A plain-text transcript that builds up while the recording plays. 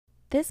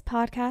This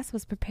podcast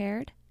was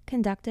prepared,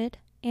 conducted,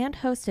 and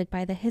hosted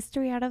by the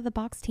History Out of the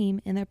Box team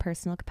in their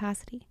personal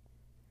capacity.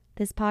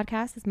 This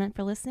podcast is meant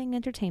for listening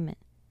entertainment,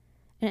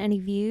 and any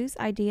views,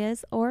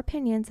 ideas, or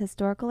opinions,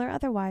 historical or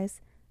otherwise,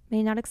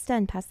 may not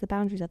extend past the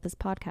boundaries of this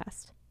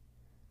podcast.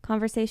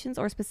 Conversations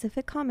or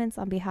specific comments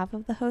on behalf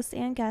of the hosts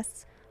and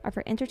guests are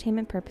for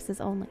entertainment purposes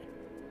only,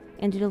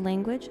 and due to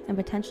language and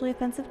potentially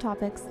offensive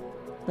topics,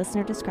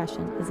 listener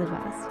discretion is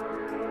advised.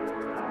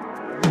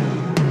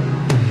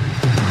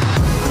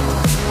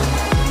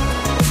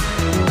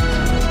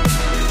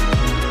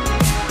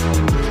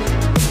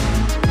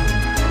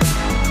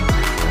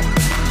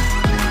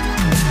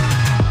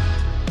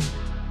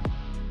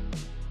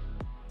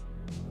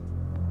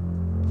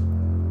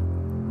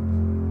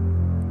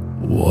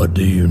 What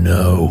do you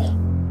know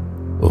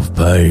of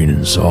pain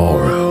and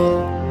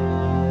sorrow?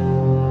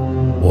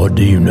 What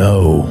do you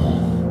know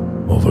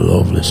of a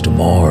loveless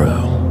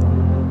tomorrow?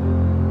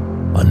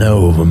 I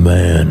know of a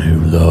man who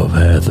love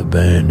hath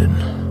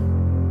abandoned,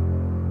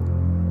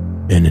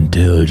 an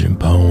intelligent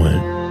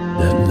poet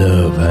that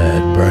love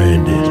had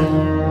branded,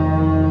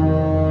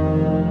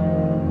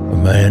 a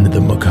man of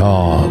the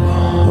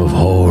macabre, of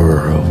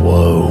horror, of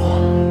woe.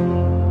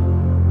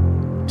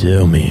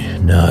 Tell me,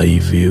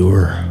 naive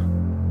viewer,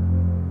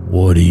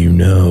 what do you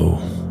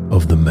know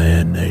of the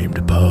man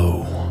named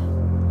Poe?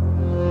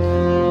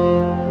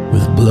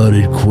 With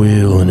blooded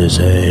quill in his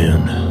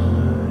hand,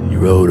 he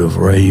wrote of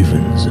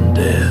ravens and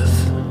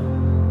death.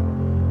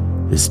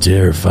 His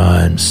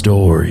terrifying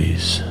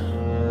stories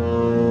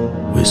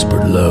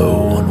whispered low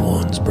on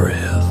one's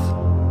breath.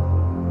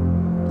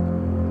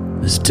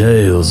 His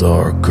tales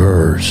are a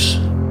curse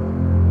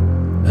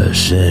that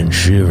send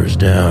shivers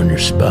down your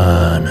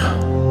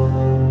spine.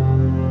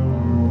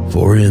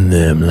 For in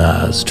them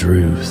lies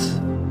truth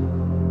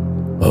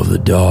of the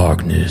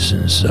darkness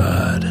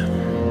inside.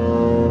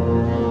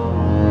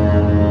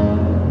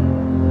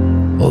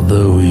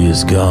 Although he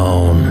is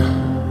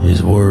gone,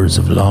 his words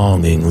of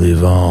longing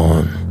live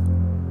on,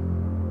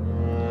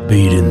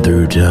 beating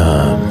through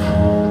time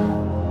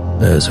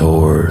as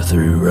horror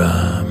through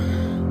rhyme.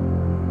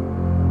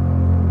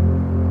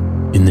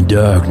 In the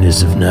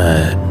darkness of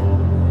night,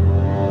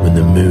 when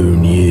the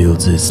moon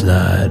yields its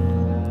light,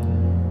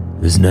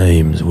 his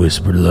name's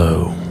whispered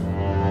low,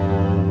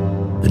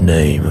 the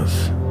name of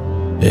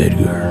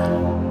Edgar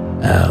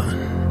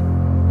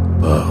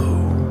Allan Poe.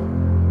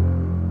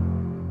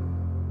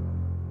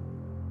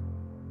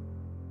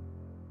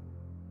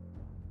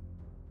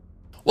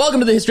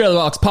 Welcome to the History Out of the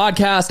Box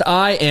podcast.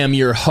 I am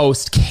your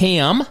host,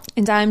 Cam.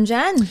 And I'm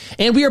Jen.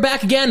 And we are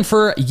back again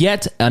for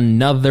yet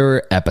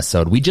another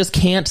episode. We just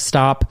can't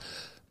stop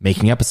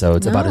making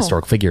episodes about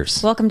historic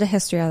figures. Welcome to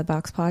History Out of the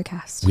Box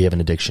podcast. We have an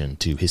addiction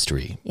to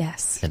history.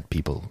 Yes. And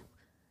people.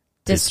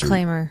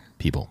 Disclaimer.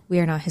 People. We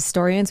are not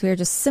historians. We are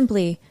just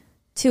simply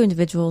two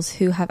individuals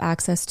who have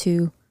access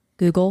to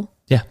Google,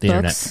 the books,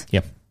 internet.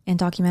 Yeah. And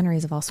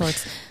documentaries of all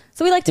sorts.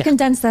 So we like to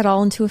condense that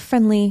all into a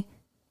friendly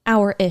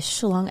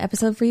hour-ish long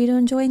episode for you to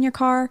enjoy in your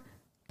car,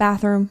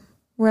 bathroom,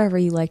 wherever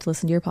you like to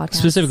listen to your podcast.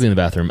 Specifically in the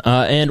bathroom.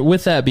 And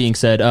with that being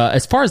said,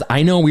 as far as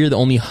I know, we are the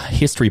only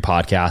history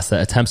podcast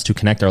that attempts to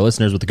connect our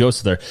listeners with the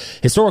ghosts of their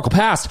historical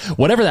past.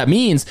 Whatever that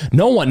means,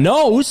 no one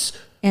knows.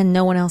 And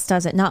no one else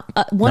does it. Not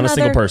a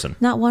single person.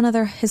 Not one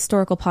other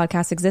historical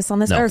podcast exists on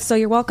this earth. So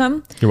you're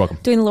welcome. You're welcome.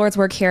 Doing the Lord's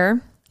work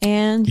here.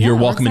 And you're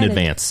welcome in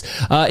advance.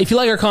 If you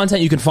like our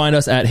content, you can find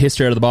us at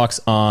History Out of the Box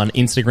on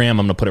Instagram. I'm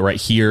going to put it right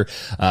here.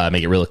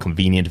 Make it really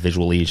convenient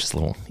visually. Just a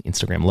little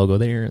Instagram logo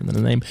there and then the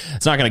name.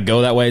 It's not going to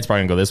go that way. It's probably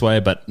going to go this way,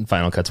 but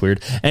Final Cut's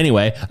weird.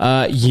 Anyway,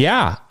 you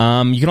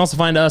can also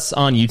find us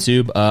on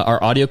YouTube.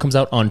 Our audio comes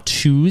out on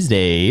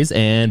Tuesdays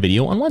and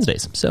video on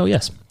Wednesdays. So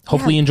yes.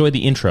 Hopefully you enjoyed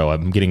the intro.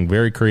 I'm getting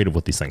very creative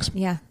with these things.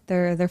 Yeah,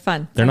 they're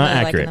fun. They're not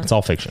accurate. It's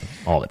all fiction.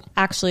 All of it.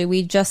 Actually,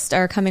 we just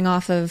are coming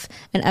off of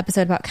an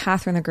episode about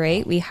Catherine the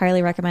Great. We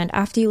highly recommend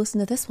after you listen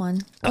to this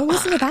one, go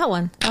listen to that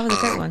one. That was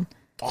a great one.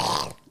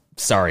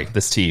 Sorry,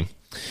 this tea.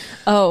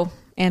 Oh,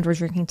 and we're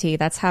drinking tea.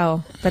 That's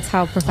how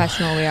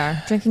professional we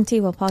are. Drinking tea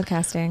while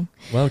podcasting.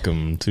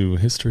 Welcome to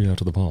History Out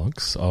of the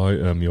Box. I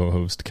am your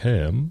host,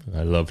 Cam.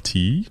 I love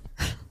tea.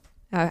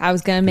 I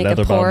was going to make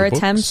a poor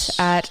attempt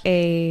at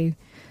a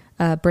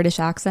British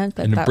accent,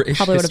 but that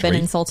probably would have been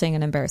insulting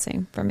and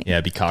embarrassing for me. Yeah,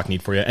 it'd be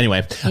cockneyed for you.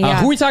 Anyway, who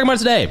are we talking about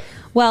today?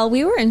 Well,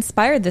 we were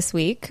inspired this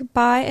week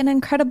by an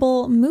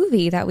incredible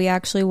movie that we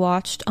actually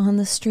watched on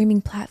the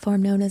streaming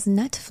platform known as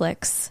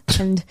Netflix.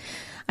 And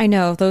I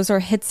know those are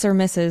hits or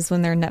misses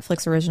when they're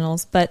Netflix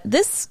originals, but in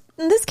this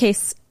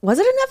case, was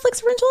it a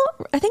Netflix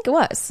original? I think it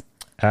was.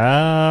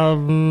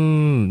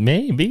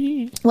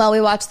 Maybe. Well,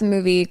 we watched the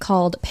movie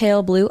called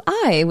Pale Blue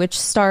Eye, which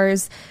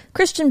stars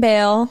Christian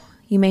Bale.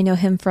 You may know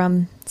him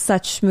from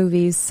such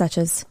movies such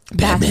as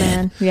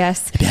Batman.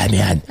 Yes.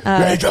 Batman.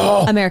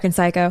 American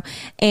Psycho.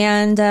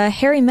 And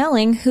Harry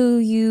Melling, who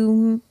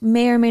you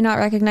may or may not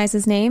recognize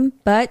his name,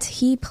 but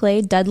he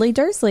played Dudley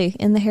Dursley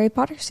in the Harry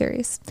Potter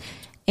series.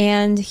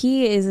 And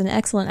he is an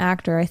excellent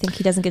actor. I think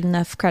he doesn't get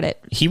enough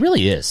credit. He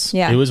really is.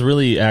 Yeah. It was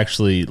really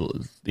actually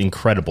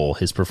incredible.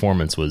 His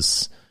performance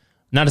was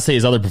Not to say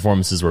his other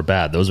performances were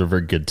bad. Those were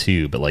very good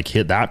too. But like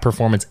that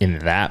performance in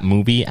that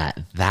movie at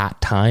that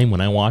time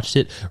when I watched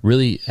it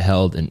really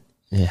it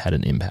had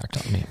an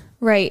impact on me.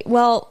 Right.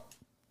 Well,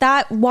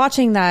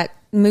 watching that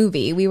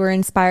movie, we were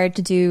inspired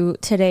to do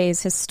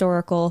today's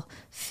historical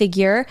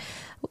figure.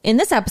 In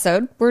this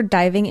episode, we're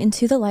diving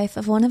into the life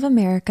of one of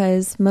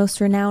America's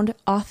most renowned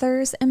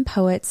authors and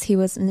poets. He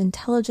was an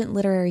intelligent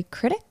literary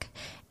critic,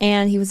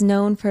 and he was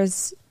known for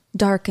his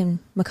dark and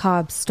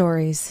macabre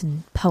stories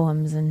and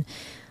poems and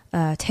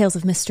tales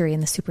of mystery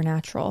and the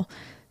supernatural.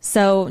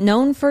 So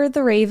known for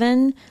The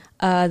Raven,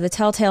 The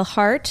Telltale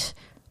Heart,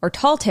 or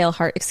Tall Tale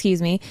Heart,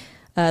 excuse me,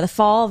 The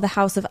Fall of the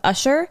House of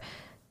Usher.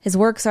 His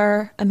works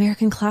are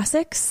American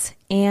classics,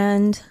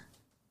 and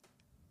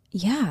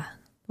yeah,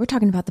 we're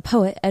talking about the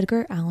poet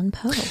Edgar Allan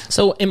Poe.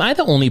 So am I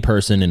the only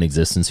person in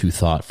existence who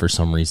thought for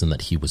some reason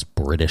that he was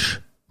British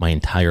my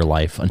entire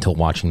life until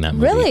watching that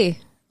movie? Really?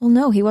 Well,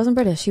 no, he wasn't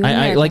British. He was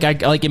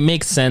American. It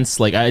makes sense.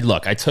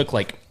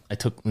 I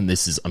took, and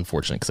this is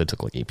unfortunate because I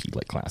took like AP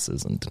lit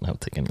classes and didn't have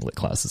to take any lit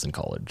classes in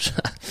college.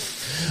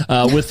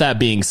 With that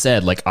being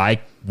said,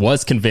 I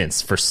was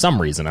convinced for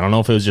some reason. I don't know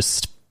if it was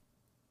just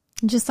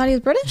thought he was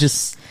British?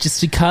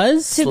 Just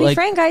because? To be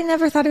frank, I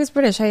never thought he was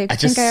British. I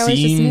always just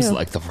knew.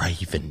 Like the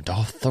Raven,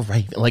 doth the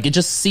Raven. Like it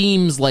just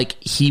seems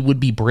like he would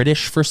be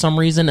British for some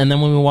reason. And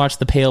then when we watch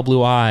The Pale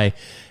Blue Eye,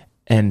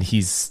 and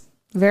he's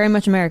very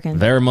much American,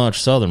 very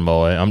much Southern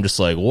boy, I'm just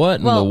like, what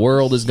in the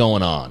world is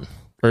going on?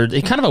 Or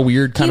kind of a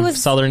weird kind of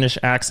Southernish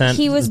accent.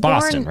 He was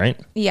Boston, right?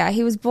 Yeah,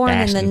 he was born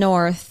in the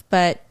North,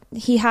 but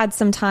he had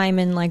some time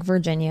in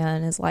Virginia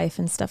in his life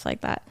and stuff like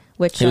that.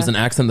 Which it was an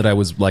accent that I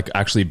was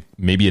actually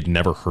maybe had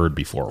never heard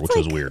before, which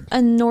was weird.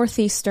 A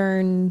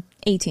northeastern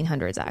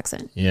 1800s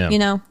accent. Yeah.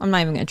 I'm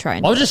not even going to try.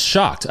 I was just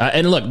shocked.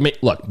 And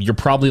look, you're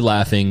probably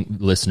laughing,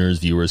 listeners,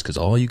 viewers, because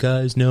all you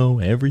guys know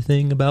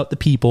everything about the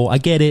people. I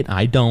get it.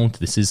 I don't.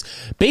 This is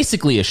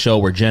basically a show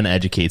where Jen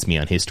educates me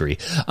on history.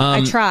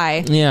 I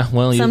try. Yeah,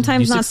 well,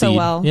 sometimes you not so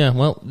well. Yeah,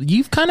 well,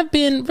 you've kind of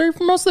been, for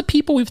most of the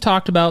people we've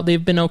talked about,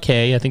 they've been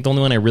okay. I think the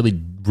only one I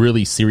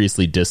really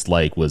seriously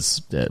disliked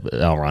was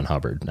L. Ron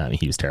Hubbard. I mean,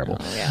 he was terrible.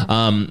 Oh,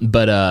 yeah.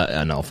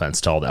 But no offense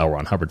to all the L.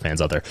 Ron Hubbard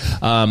fans out there.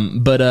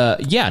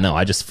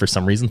 I just for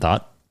some reason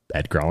thought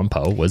Edgar Allan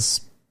Poe was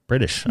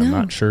British. I'm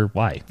not sure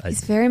why.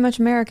 He's very much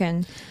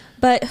American.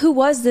 But who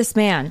was this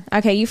man?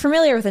 Okay, you're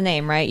familiar with the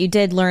name, right? You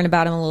did learn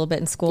about him a little bit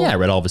in school. Yeah, I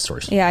read all of his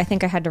stories. Yeah, I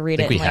think I had to read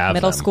it in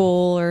middle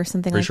school or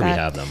something like that. Pretty sure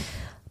we have them.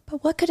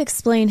 But what could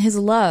explain his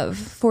love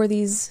for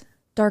these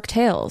dark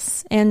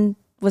tales? And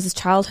was his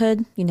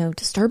childhood,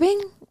 disturbing?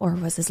 Or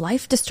was his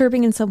life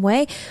disturbing in some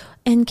way?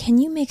 And can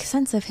you make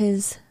sense of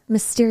his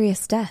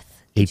mysterious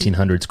death?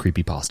 1800s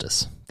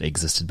creepypastas. They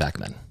existed back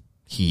then.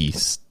 He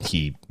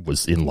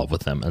was in love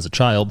with them as a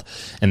child,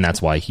 and that's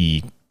why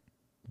he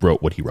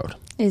wrote what he wrote.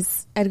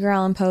 Is Edgar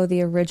Allan Poe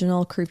the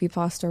original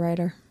creepypasta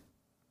writer?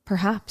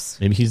 Perhaps.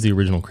 Maybe he's the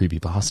original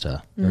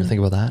creepypasta. You ever think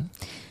about that?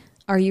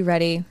 Are you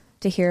ready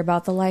to hear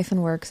about the life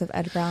and works of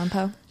Edgar Allan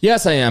Poe?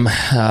 Yes, I am.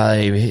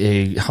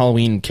 A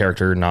Halloween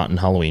character, not in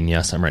Halloween.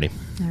 Yes, I'm ready.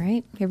 All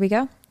right, here we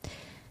go.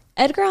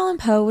 Edgar Allan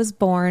Poe was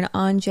born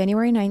on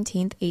January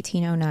 19th,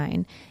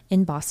 1809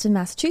 in Boston,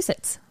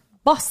 Massachusetts.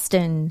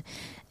 Boston.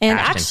 And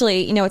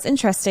actually, what's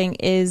interesting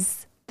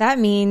is that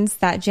means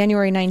that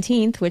January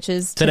 19th, which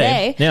is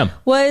today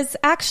was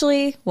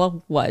actually,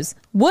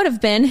 would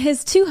have been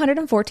his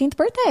 214th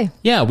birthday.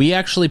 Yeah, we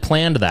actually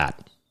planned that.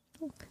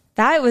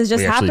 That was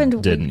just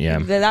happened. Didn't, yeah.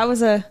 That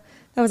was a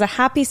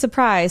happy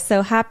surprise.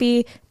 So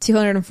happy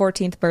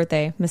 214th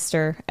birthday,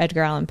 Mr.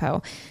 Edgar Allan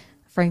Poe.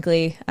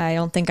 Frankly, I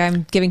don't think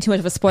I'm giving too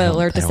much of a spoiler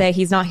alert to say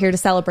he's not here to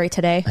celebrate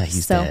today.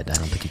 He's dead. I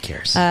don't think he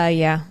cares.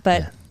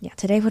 Yeah,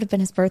 today would have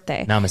been his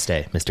birthday.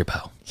 Namaste, Mr.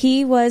 Poe.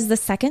 He was the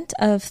second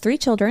of three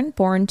children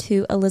born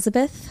to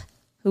Elizabeth,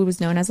 who was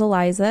known as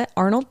Eliza,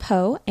 Arnold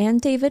Poe, and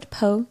David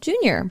Poe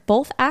Jr.,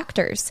 both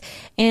actors.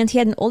 And he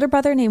had an older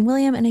brother named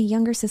William and a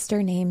younger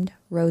sister named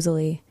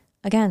Rosalie.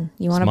 Again,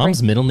 you want to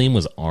Mom's middle name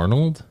was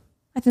Arnold?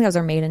 I think that was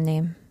her maiden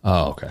name.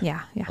 Oh, okay.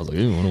 Yeah. I was like,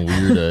 ooh, what a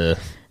weird...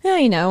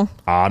 yeah,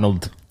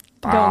 Arnold.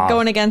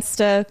 Going against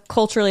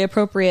culturally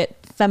appropriate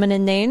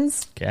feminine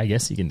names. Okay, I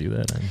guess you can do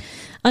that.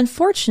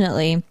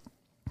 Unfortunately,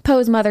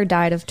 Poe's mother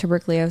died of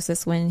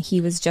tuberculosis when he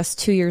was just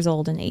 2 years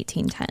old in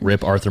 1810.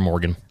 Rip Arthur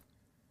Morgan.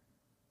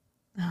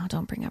 Oh,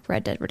 don't bring up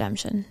Red Dead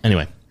Redemption.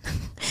 Anyway.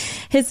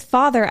 His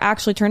father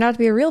actually turned out to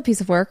be a real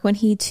piece of work when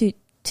he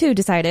too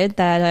decided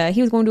that he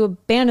was going to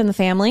abandon the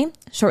family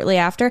shortly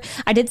after.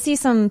 I did see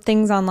some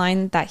things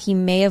online that he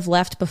may have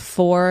left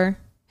before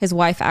his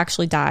wife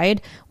actually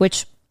died,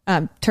 which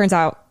turns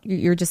out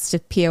you're just a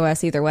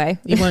POS either way.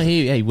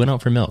 He went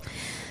out for milk.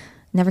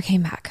 Never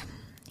came back.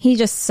 He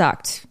just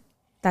sucked.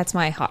 That's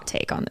my hot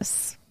take on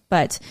this.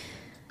 But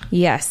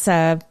yes,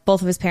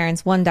 both of his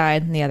parents, one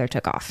died and the other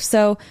took off.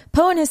 So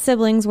Poe and his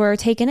siblings were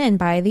taken in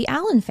by the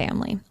Allan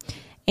family.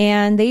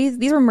 And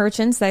these were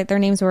merchants. Their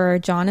names were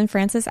John and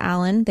Francis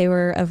Allan. They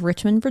were of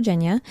Richmond,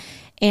 Virginia.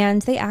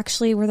 And they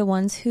actually were the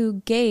ones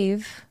who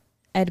gave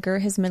Edgar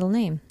his middle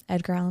name,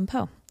 Edgar Allan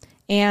Poe.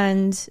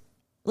 And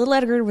little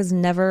Edgar was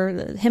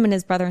never, him and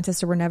his brother and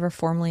sister were never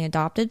formally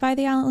adopted by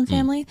the Allan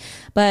family,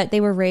 but they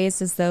were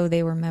raised as though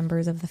they were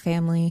members of the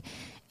family,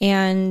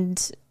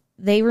 and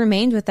they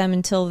remained with them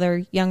until their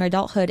young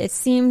adulthood. It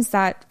seems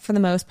that for the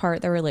most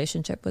part, their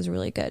relationship was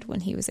really good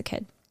when he was a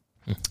kid.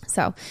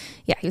 So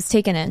yeah, he was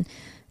taken in.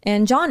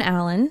 And John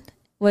Allan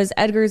was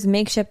Edgar's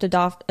makeshift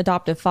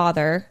adoptive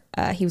father.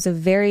 He was a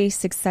very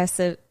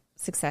successful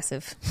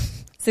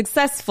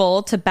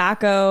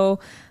tobacco,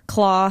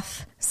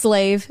 cloth,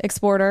 slave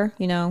exporter,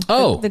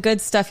 the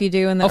good stuff you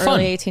do in the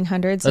early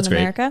 1800s in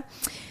America.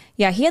 Great.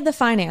 Yeah, he had the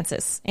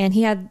finances, and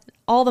he had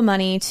all the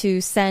money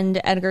to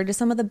send Edgar to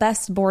some of the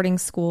best boarding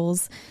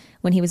schools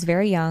when he was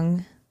very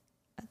young.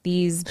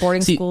 These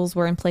boarding schools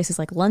were in places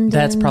like London.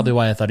 That's probably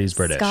why I thought he was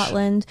British.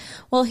 Scotland.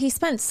 Well, he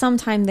spent some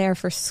time there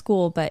for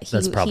school, but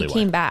he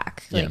came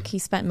back. He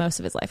spent most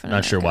of his life in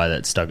America. Not sure why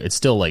that stuck. It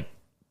still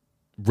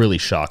really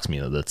shocks me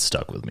that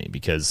stuck with me,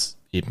 because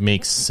it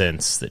makes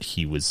sense that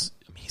he's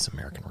an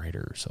American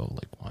writer, so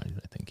why did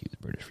I think he was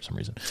British for some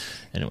reason?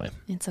 Anyway.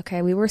 It's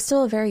okay. We were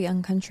still a very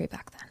young country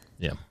back then.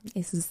 Yeah.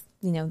 This is,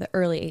 the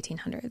early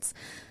 1800s.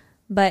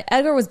 But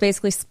Edgar was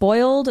basically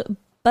spoiled,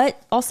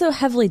 but also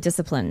heavily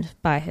disciplined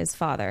by his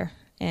father,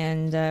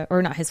 and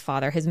or not his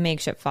father, his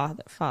makeshift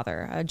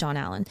father, John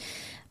Allan.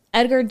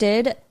 Edgar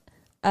did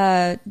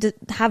have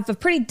a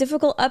pretty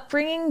difficult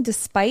upbringing,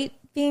 despite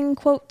being,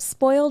 quote,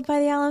 spoiled by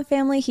the Allan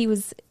family. He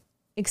was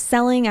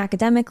excelling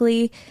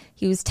academically.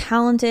 He was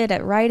talented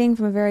at writing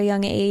from a very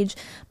young age,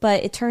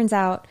 but it turns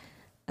out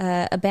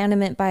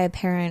abandonment by a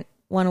parent,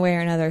 one way or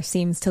another,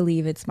 seems to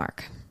leave its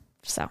mark.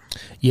 So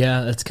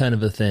yeah, that's kind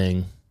of a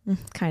thing.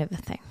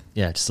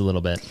 Yeah, just a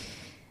little bit.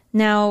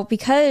 Now,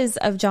 because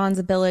of John's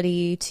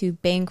ability to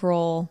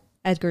bankroll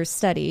Edgar's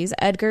studies,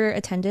 Edgar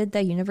attended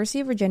the University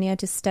of Virginia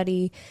to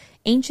study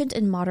ancient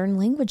and modern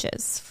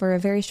languages for a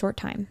very short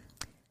time.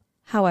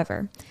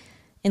 However,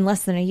 in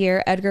less than a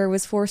year, Edgar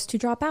was forced to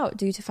drop out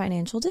due to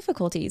financial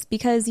difficulties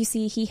because, you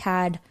see, he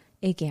had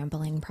a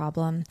gambling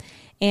problem.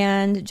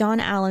 And John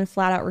Allan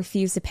flat out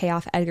refused to pay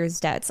off Edgar's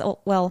debts. Oh,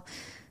 well,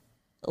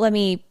 let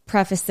me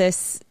preface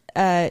this.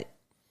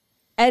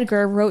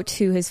 Edgar wrote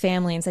to his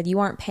family and said, "You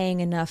aren't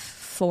paying enough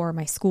for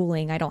my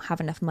schooling. I don't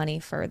have enough money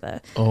for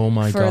the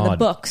the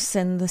books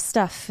and the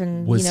stuff."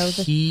 And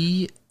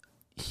he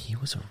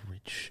was a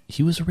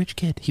rich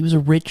kid. He was a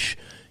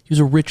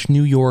rich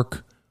New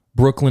York,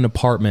 Brooklyn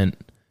apartment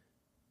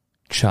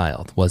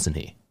child, wasn't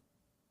he?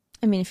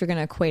 I mean, if you're going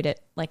to equate it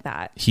like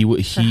that, he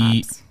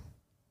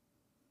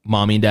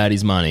mommy and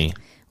daddy's money.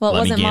 Well, it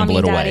wasn't mommy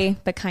and daddy,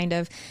 but kind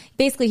of.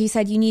 Basically, he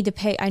said, "You need to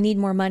pay. I need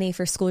more money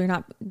for school. You're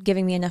not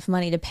giving me enough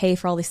money to pay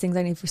for all these things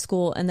I need for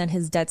school." And then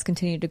his debts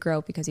continued to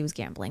grow because he was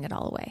gambling it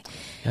all away.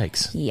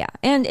 Yikes! Yeah,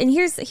 and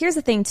here's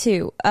the thing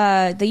too.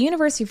 The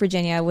University of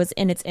Virginia was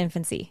in its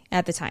infancy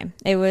at the time.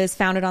 It was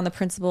founded on the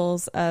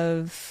principles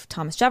of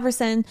Thomas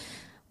Jefferson,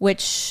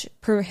 which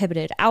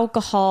prohibited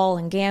alcohol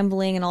and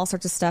gambling and all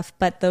sorts of stuff.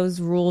 But those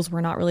rules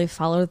were not really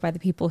followed by the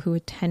people who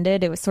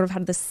attended. It was sort of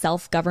had this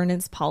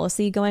self-governance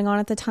policy going on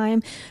at the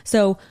time.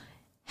 So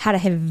had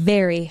a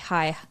very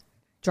high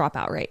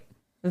dropout rate,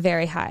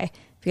 very high,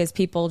 because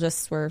people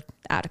just were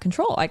out of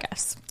control, I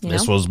guess.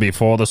 This was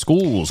before the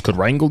schools could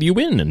wrangle you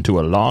into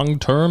a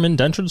long-term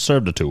indentured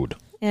servitude.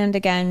 And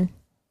again,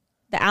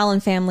 the Allan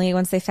family,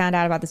 once they found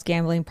out about this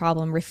gambling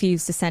problem,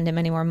 refused to send him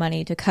any more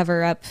money to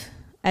cover up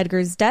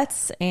Edgar's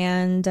debts,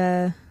 and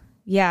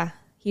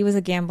he was a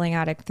gambling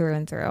addict through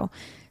and through.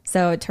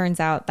 So it turns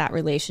out that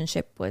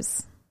relationship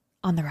was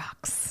on the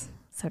rocks,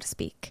 so to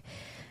speak.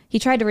 He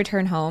tried to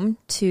return home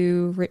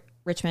to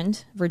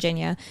Richmond,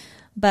 Virginia,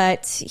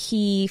 but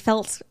he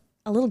felt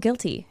a little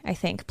guilty, I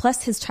think.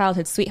 Plus, his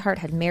childhood sweetheart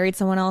had married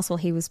someone else while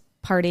he was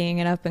partying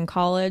it up in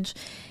college,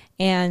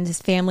 and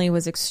his family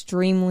was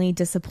extremely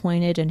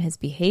disappointed in his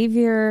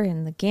behavior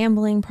and the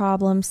gambling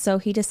problems. So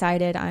he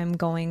decided, I'm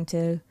going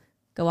to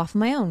go off on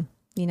my own,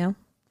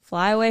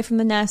 fly away from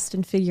the nest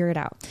and figure it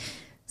out.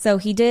 So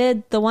he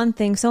did the one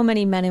thing so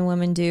many men and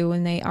women do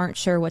when they aren't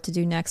sure what to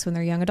do next when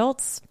they're young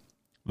adults.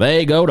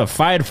 They go to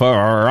fight for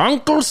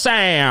Uncle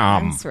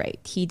Sam. That's right.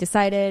 He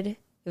decided it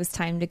was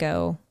time to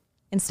go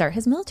and start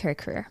his military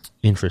career.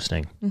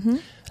 Interesting. Mm-hmm.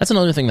 That's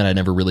another thing that I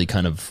never really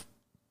kind of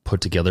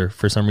put together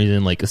for some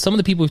reason. Like some of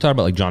the people we've talked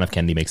about, like John F.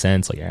 Kennedy makes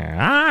sense. Like,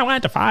 I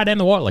went to fight in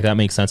the war. Like that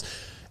makes sense.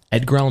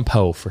 Edgar Allan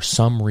Poe, for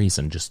some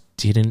reason, just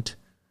didn't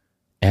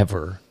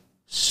ever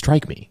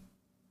strike me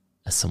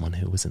as someone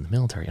who was in the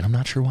military, and I'm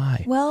not sure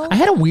why. Well, I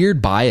had a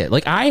weird bias.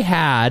 Like I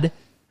had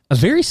a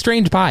very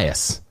strange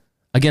bias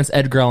against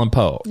Edgar Allan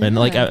Poe, and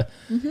not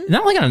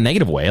like in a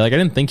negative way. Like I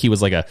didn't think he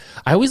was I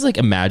always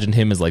imagined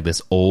him as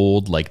this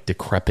old,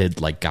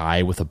 decrepit,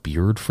 guy with a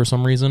beard for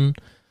some reason.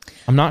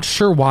 I'm not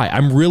sure why.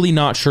 I'm really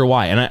not sure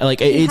why. And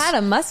he had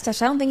a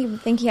mustache. I don't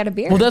think he had a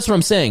beard. Well, that's what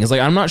I'm saying. Is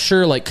I'm not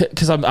sure.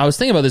 Because I was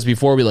thinking about this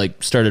before we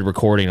started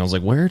recording. I was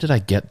like, where did I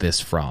get this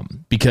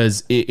from?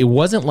 Because it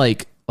wasn't I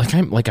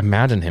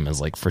imagine him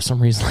as for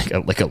some reason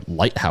a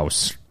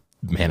lighthouse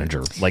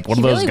manager, one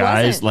of those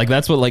guys. Wasn't.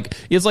 That's what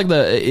it's I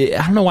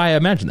don't know why I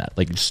imagined that.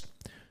 Just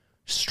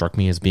struck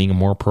me as being a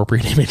more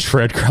appropriate image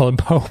for Edgar Allan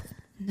Poe.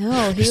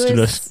 No, he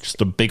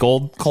just a big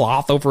old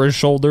cloth over his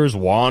shoulders,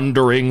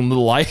 wandering the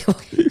light.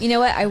 You know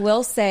what? I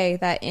will say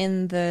that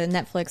in the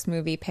Netflix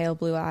movie Pale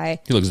Blue Eye,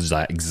 He looks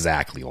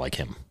exactly like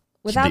him.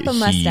 without the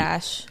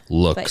mustache, He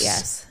looks but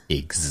yes,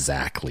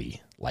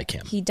 exactly like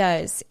him. he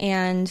does.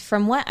 And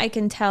from what I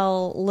can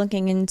tell,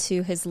 looking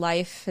into his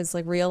life, his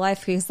like real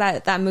life, because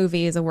that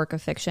movie is a work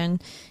of fiction.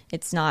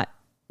 It's not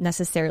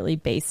necessarily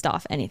based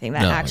off anything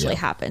that actually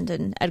happened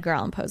in Edgar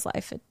Allan Poe's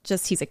life. It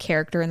just he's a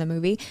character in the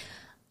movie.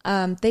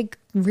 They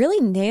really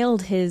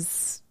nailed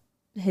his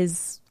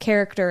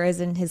character, as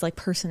in his like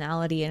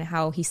personality and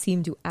how he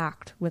seemed to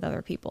act with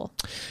other people.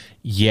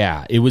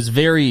 Yeah, it was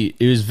very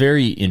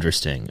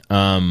interesting.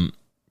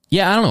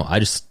 Yeah, I don't know. I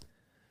just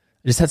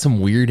had some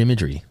weird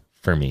imagery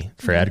for me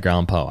for Edgar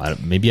Allan Poe.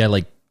 Maybe I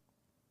like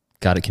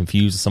got it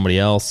confused with somebody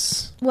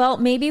else. Well,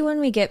 maybe when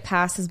we get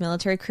past his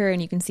military career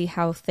and you can see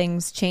how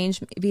things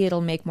change, maybe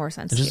it'll make more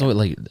sense.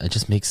 It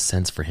just makes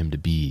sense for him to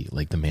be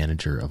like the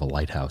manager of a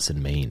lighthouse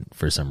in Maine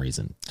for some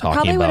reason.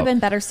 Probably would have been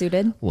better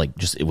suited. Like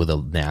just with a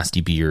nasty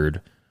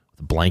beard,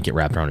 with a blanket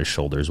wrapped around his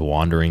shoulders,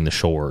 wandering the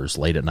shores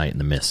late at night in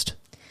the mist.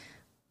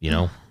 You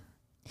know?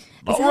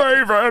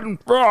 Raven!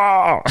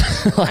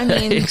 I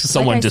mean,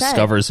 someone like I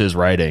discovers his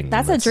writing.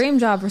 That's a dream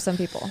job for some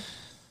people.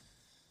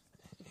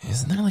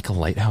 Isn't there like a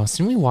lighthouse?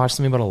 Didn't we watch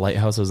something about a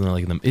lighthouse? Wasn't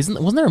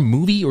there a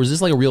movie, or is this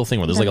like a real thing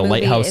where there's like a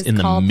lighthouse in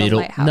the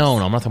middle? No,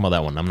 I'm not talking about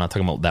that one. I'm not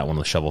talking about that one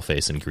with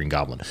Shovelface and Green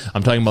Goblin.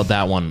 I'm talking about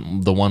that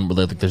one, the one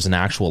where there's an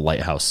actual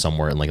lighthouse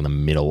somewhere in the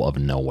middle of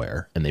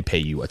nowhere, and they pay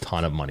you a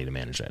ton of money to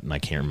manage it. And I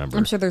can't remember.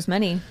 I'm sure there's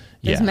many.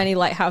 There's many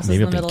lighthouses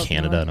maybe in the middle of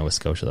Canada of and Nova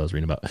Scotia that I was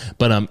reading about.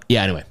 But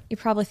yeah, anyway. You're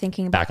probably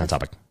thinking about back on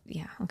topic.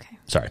 Yeah, okay.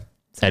 Sorry.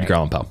 Edgar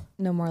Allan Poe.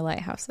 No more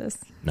lighthouses.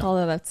 No.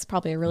 Although that's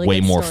probably a really way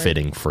good more story.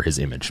 fitting for his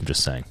image. I'm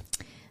just saying.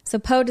 So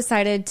Poe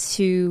decided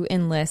to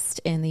enlist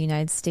in the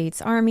United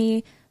States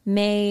Army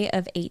May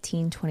of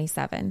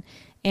 1827.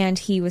 And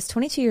he was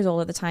 22 years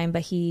old at the time,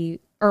 but he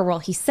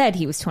said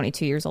he was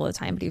 22 years old at the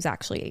time, but he was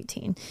actually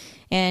 18.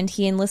 And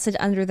he enlisted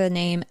under the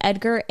name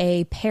Edgar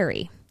A.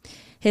 Perry.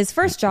 His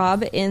first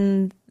job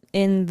in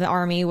the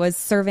Army was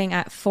serving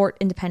at Fort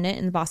Independent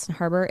in the Boston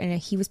Harbor, and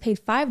he was paid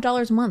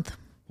 $5 a month.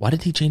 Why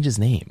did he change his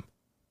name?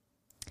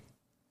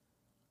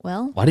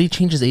 Well, why did he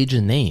change his age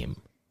and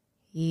name?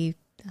 He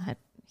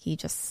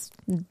just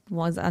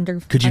was under.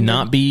 Could you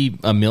not be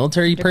a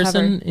military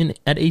person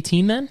at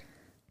 18 then?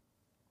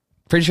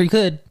 Pretty sure you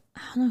could. I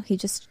don't know. He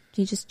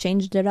just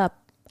changed it up.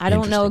 I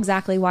don't know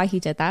exactly why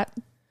he did that.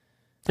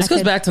 This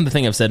goes back to the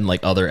thing I've said in like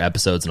other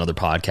episodes and other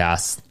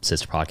podcasts,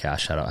 sister podcast,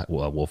 shout out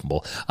Wolf and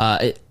Bull.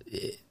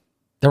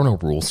 There are no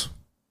rules.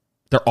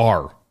 There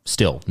are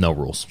still no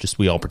rules. Just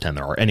we all pretend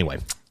there are. Anyway.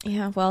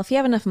 Yeah. Well, if you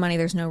have enough money,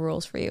 there's no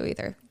rules for you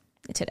either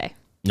today.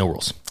 No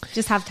rules.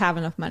 Just have to have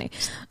enough money.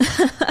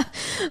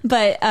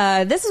 But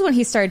this is when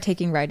he started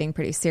taking writing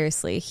pretty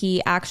seriously.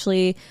 He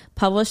actually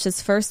published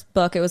his first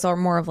book. It was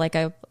more of like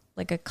a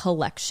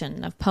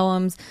collection of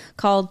poems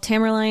called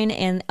Tamerlane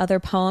and Other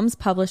Poems,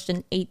 published in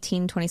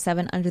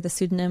 1827 under the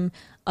pseudonym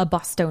A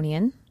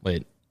Bostonian.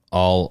 Wait,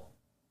 all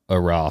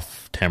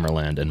Araf,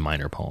 Tamerlane, and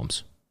minor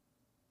poems.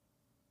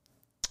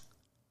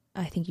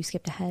 I think you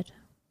skipped ahead.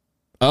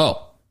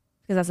 Oh.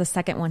 Because that's the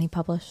second one he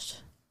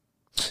published.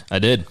 I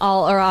did.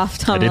 All are off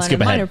Tamerlane. I did skip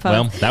and ahead. minor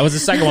poems. Well, that was the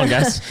second one,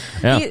 guys.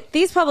 Yeah.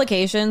 These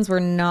publications were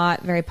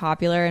not very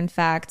popular. In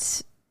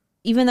fact,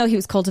 even though he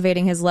was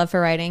cultivating his love for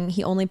writing,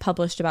 he only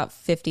published about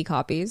 50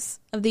 copies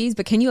of these.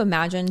 But can you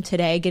imagine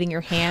today getting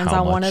your hands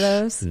on one of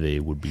those? They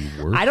would be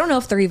worth. I don't know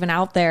if they're even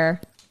out there,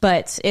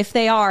 but if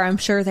they are, I'm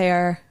sure they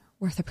are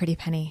worth a pretty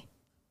penny.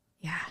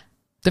 Yeah.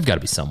 They've got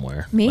to be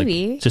somewhere.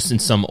 Maybe. Like, just in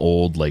some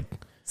old,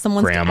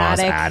 someone's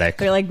grandma's attic.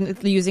 They're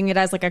like using it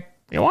as like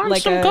you want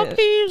some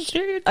cookies?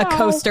 A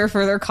coaster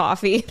for their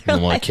coffee.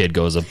 And one kid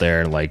goes up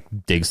there and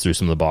digs through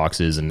some of the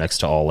boxes, and next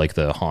to all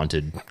the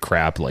haunted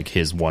crap,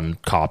 his one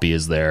copy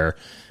is there,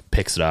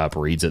 picks it up,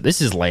 reads it. This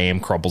is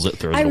lame, crumples it,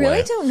 throws it away. I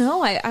really don't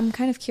know. I'm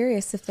kind of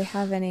curious if they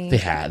have any. They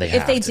have.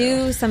 If they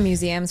do, some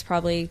museums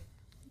probably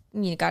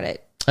got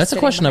it. That's a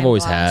question I've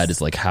always had,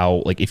 is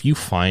how, if you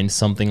find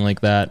something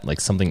like that,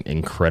 something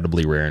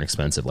incredibly rare and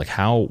expensive,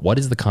 what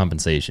is the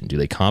compensation? Do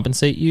they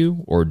compensate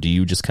you, or do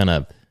you just kind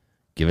of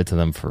give it to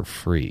them for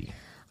free?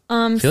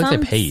 I feel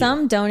like they pay you.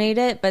 Some donate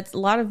it, but a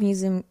lot of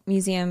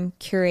museum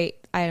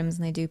curate items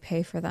and they do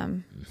pay for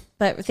them.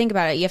 But think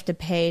about it. You have to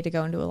pay to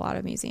go into a lot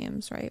of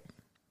museums, right?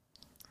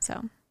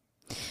 So,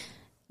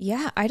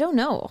 yeah, I don't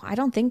know. I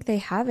don't think they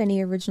have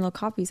any original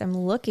copies. I'm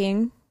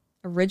looking.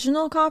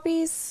 Original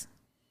copies?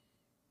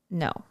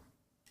 No.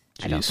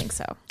 Jeez. I don't think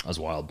so. That was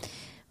wild.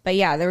 But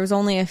yeah, there was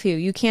only a few.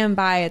 You can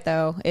buy it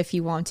though if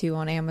you want to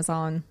on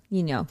Amazon.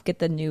 Get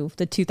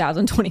the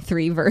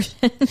 2023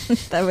 version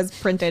that was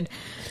printed.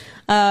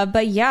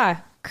 But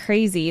yeah,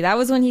 crazy. That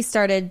was when he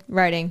started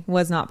writing.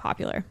 Was not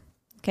popular.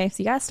 Okay, so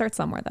you gotta start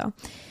somewhere though.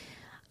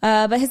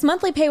 But his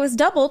monthly pay was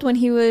doubled when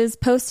he was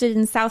posted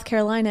in South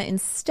Carolina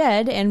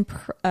instead, and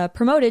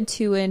promoted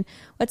to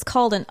what's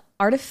called an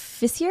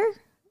artificier.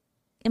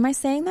 Am I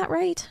saying that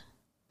right?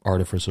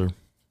 Artificer.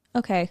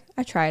 Okay,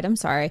 I tried. I'm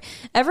sorry.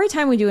 Every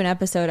time we do an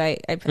episode, I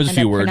end a up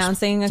few words.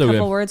 pronouncing a It's okay.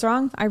 couple words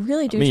wrong. I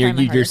really do. I mean, try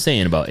my you're hardest.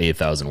 saying about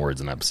 8,000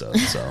 words an episode.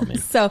 So, I mean.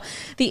 So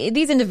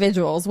these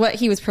individuals, what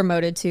he was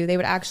promoted to, they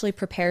would actually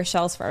prepare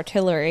shells for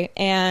artillery.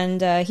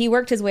 And he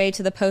worked his way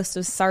to the post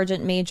of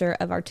Sergeant Major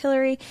of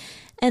Artillery.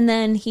 And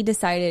then he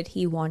decided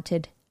he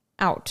wanted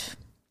out.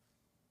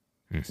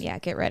 Yeah,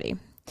 get ready.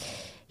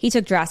 He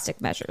took drastic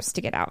measures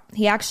to get out.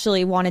 He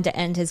actually wanted to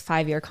end his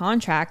 5-year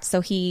contract.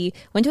 So he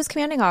went to his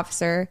commanding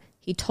officer.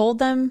 He told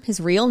them his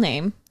real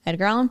name,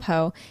 Edgar Allan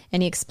Poe,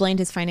 and he explained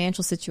his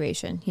financial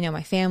situation. You know,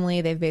 my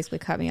family, they've basically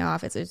cut me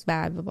off. It's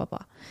bad, blah, blah,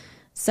 blah.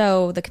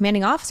 So the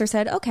commanding officer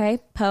said, okay,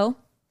 Poe,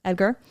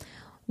 Edgar,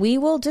 we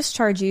will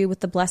discharge you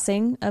with the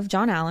blessing of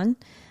John Allan.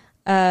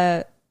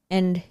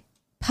 And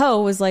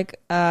Poe was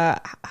like,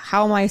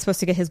 how am I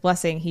supposed to get his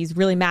blessing? He's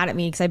really mad at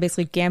me because I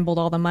basically gambled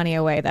all the money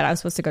away that I was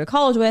supposed to go to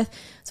college with.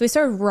 So he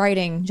started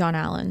writing John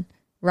Allan,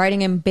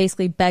 writing him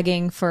basically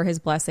begging for his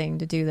blessing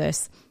to do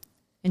this.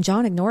 And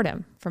John ignored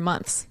him for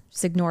months,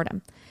 just ignored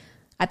him.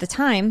 At the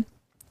time,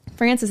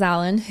 Frances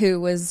Allan, who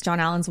was John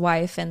Allan's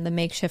wife and the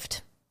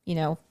makeshift,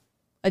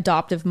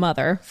 adoptive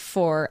mother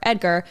for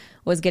Edgar,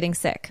 was getting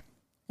sick.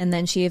 And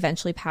then she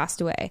eventually passed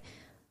away.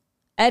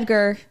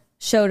 Edgar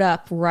showed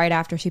up right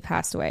after she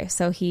passed away.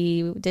 So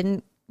he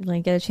didn't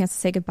really get a chance to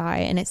say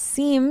goodbye. And it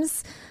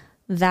seems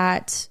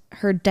that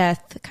her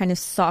death kind of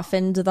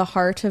softened the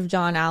heart of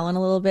John Allan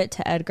a little bit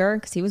to Edgar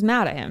because he was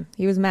mad at him.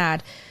 He was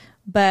mad.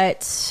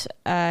 But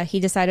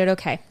he decided,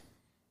 okay,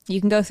 you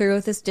can go through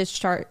with this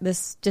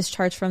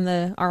discharge from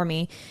the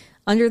Army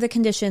under the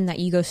condition that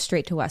you go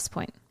straight to West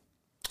Point.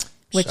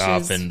 Which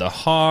softened the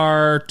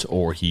heart,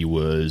 or he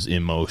was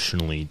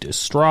emotionally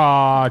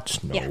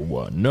distraught. No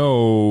one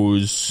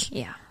knows.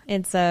 Yeah,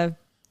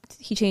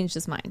 he changed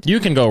his mind. You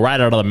can go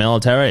right out of the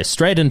military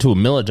straight into a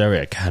military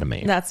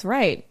academy. That's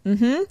right.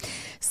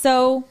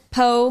 So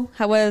Poe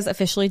was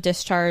officially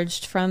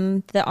discharged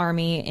from the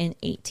Army in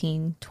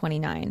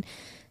 1829.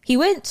 He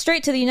went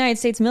straight to the United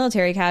States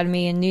Military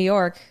Academy in New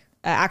York.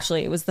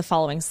 Actually, it was the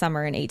following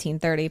summer in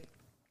 1830.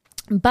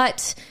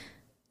 But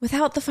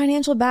without the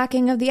financial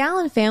backing of the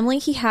Allan family,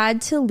 he had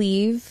to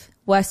leave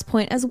West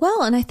Point as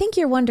well. And I think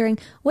you're wondering,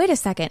 wait a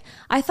second,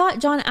 I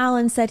thought John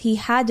Allan said he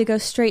had to go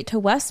straight to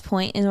West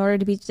Point in order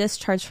to be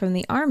discharged from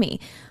the Army.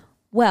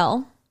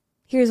 Well,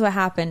 here's what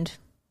happened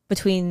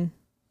between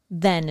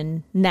then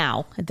and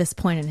now at this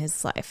point in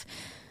his life.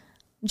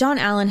 John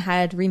Allan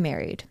had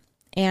remarried.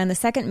 And the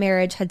second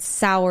marriage had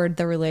soured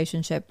the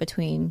relationship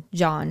between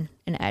John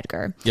and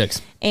Edgar. Yikes.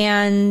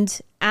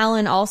 And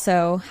Allan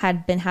also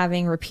had been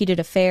having repeated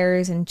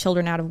affairs and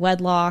children out of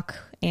wedlock.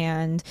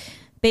 And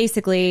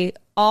basically,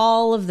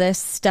 all of this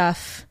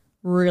stuff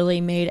really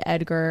made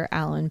Edgar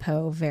Allan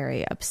Poe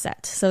very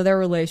upset. So their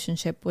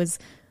relationship was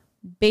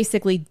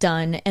basically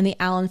done. And the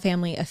Allan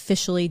family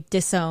officially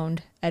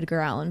disowned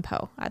Edgar Allan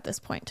Poe at this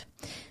point.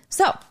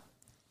 So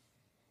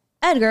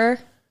Edgar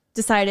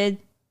decided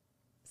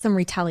some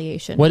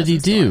retaliation. What did he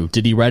do?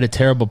 Did he write a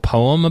terrible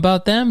poem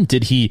about them?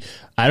 Did he,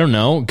 I don't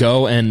know,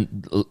 go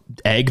and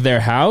egg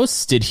their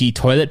house? Did he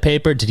toilet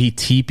paper? Did he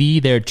teepee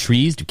their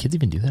trees? Do kids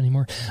even do that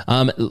anymore?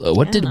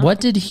 What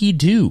did he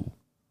do?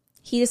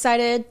 He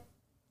decided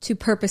to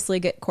purposely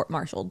get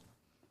court-martialed.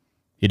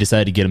 He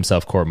decided to get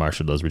himself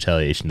court-martialed as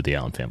retaliation to the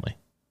Allan family.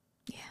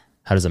 Yeah.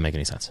 How does that make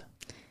any sense?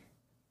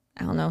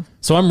 I don't know.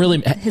 So I'm really...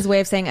 His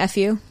way of saying F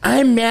you?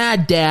 I'm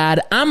mad,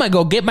 Dad. I'm going to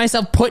go get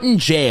myself put in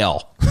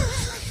jail.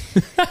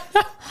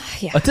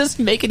 Yeah. It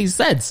doesn't make any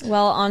sense.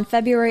 Well, on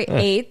February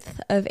 8th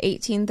of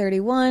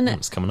 1831,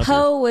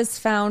 Poe was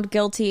found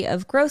guilty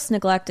of gross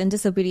neglect and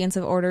disobedience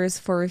of orders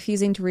for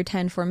refusing to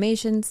attend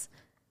formations,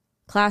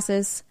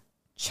 classes,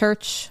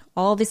 church,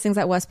 all these things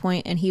at West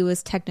Point, and he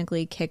was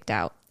technically kicked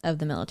out of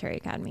the military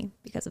academy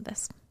because of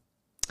this.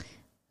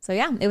 So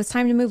yeah, it was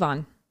time to move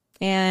on.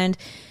 And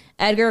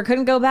Edgar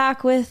couldn't go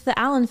back with the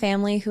Allan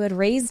family who had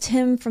raised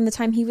him from the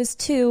time he was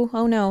 2.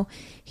 Oh no.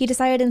 He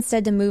decided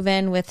instead to move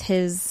in with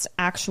his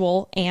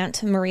actual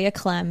aunt, Maria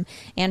Clem,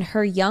 and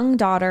her young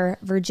daughter,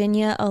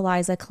 Virginia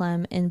Eliza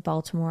Clem, in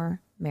Baltimore,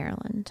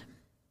 Maryland.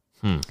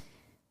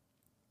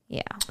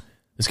 Yeah.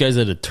 This guy's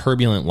had a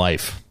turbulent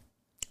life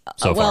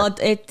so far.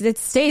 It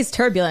stays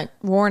turbulent.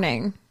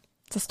 Warning.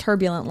 It's a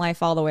turbulent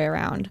life all the way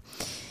around.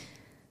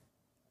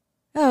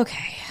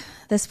 Okay.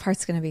 This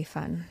part's going to be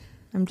fun.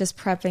 I'm just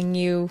prepping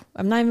you.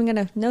 I'm not even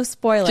going to... No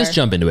spoiler. Just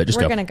jump into it.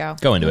 We're going to go.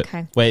 Go into it.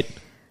 Wait.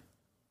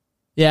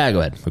 Yeah, go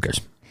ahead. Who cares?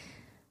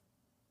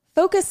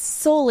 Focused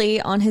solely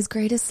on his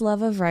greatest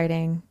love of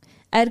writing,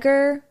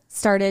 Edgar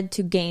started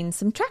to gain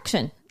some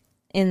traction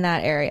in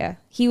that area.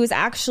 He was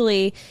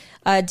actually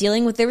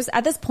dealing with...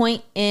 at this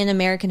point in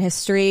American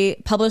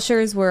history,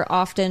 publishers were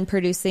often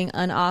producing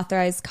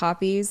unauthorized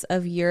copies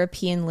of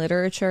European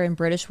literature and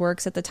British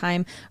works at the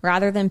time,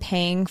 rather than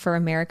paying for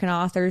American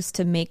authors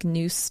to make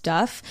new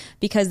stuff,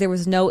 because there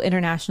was no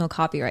international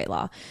copyright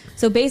law.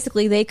 So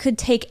basically, they could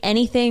take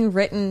anything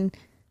written...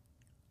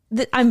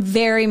 I'm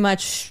very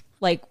much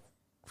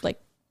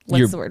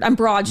what's the word? I'm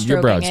broad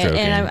stroking it,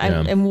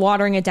 and I'm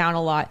watering it down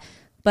a lot.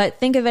 But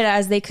think of it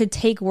as they could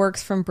take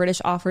works from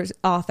British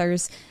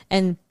authors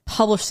and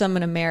publish them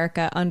in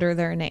America under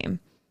their name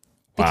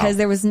because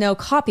there was no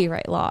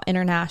copyright law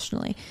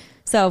internationally.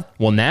 So,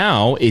 well,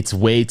 now it's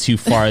way too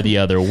far the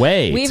other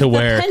way to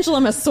where the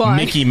pendulum has swung.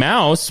 Mickey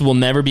Mouse will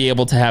never be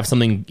able to have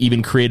something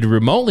even created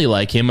remotely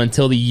like him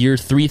until the year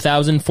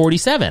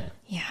 3047.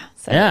 Yeah.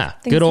 So yeah.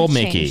 Good old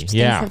Mickey. Things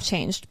Yeah. have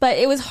changed. But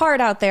it was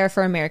hard out there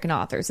for American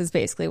authors is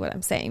basically what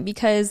I'm saying,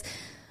 because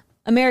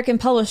American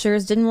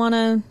publishers didn't want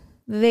to,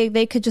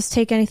 they could just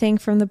take anything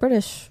from the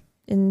British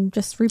and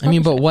just republish I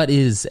mean, but it. what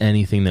is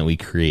anything that we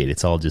create?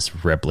 It's all just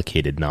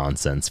replicated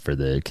nonsense for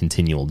the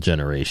continual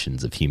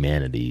generations of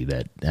humanity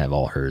that have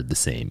all heard the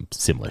same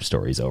similar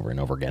stories over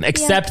and over again.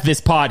 Except this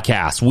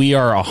podcast. We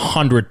are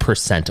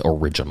 100%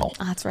 original.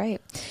 That's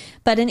right.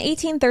 But in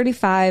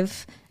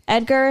 1835,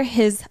 Edgar,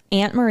 his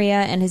Aunt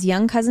Maria, and his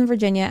young cousin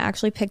Virginia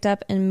actually picked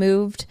up and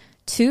moved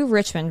to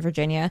Richmond,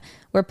 Virginia,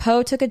 where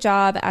Poe took a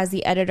job as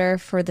the editor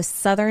for the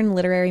Southern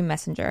Literary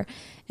Messenger.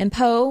 And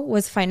Poe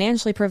was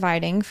financially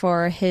providing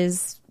for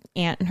his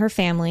aunt and her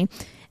family.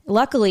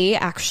 Luckily,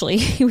 actually,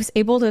 he was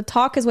able to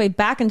talk his way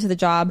back into the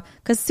job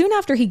because soon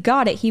after he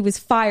got it, he was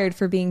fired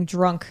for being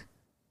drunk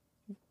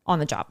on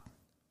the job.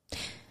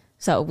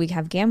 So we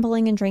have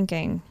gambling and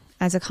drinking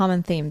as a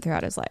common theme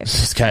throughout his life.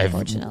 This guy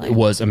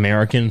was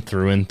American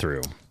through and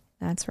through.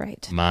 That's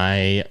right.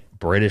 My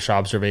British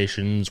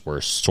observations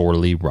were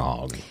sorely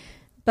wrong.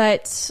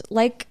 But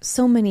like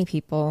so many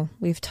people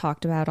we've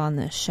talked about on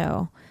this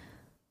show,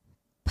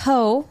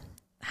 Poe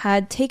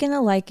had taken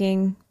a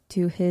liking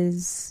to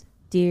his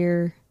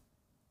dear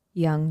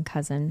young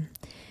cousin,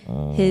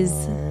 his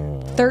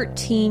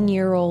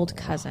 13-year-old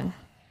cousin.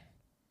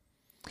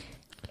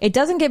 It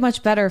doesn't get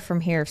much better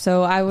from here,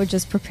 so I would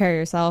just prepare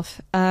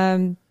yourself.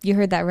 You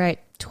heard that right.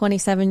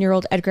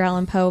 27-year-old Edgar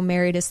Allan Poe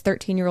married his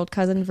 13-year-old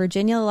cousin,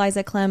 Virginia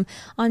Eliza Clem,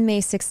 on May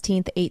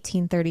 16th,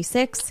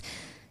 1836.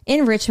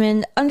 In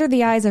Richmond, under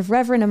the eyes of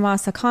Reverend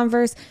Amasa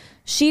Converse,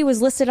 she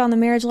was listed on the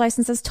marriage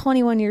license as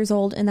 21 years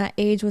old, and that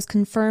age was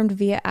confirmed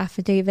via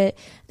affidavit.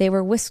 They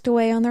were whisked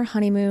away on their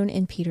honeymoon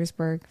in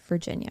Petersburg,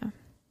 Virginia.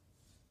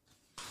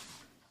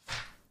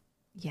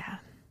 Yeah.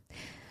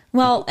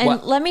 Well,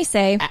 and let me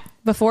say,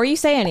 before you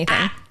say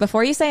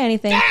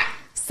anything,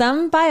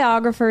 some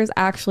biographers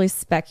actually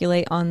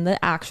speculate on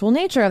the actual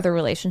nature of the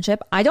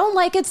relationship. I don't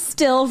like it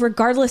still,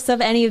 regardless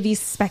of any of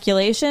these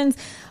speculations.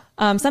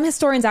 Some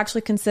historians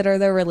actually consider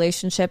their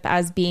relationship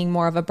as being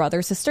more of a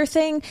brother-sister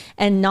thing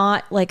and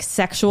not like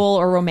sexual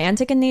or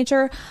romantic in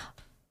nature.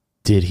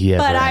 Did he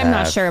ever But I'm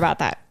not sure about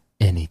that.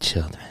 Any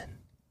children?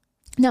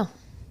 No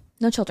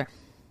children.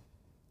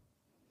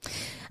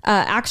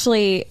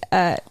 Actually,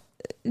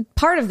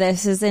 part of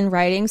this is in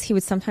writings. He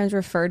would sometimes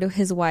refer to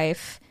his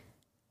wife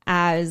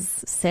as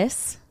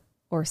sis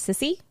or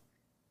sissy,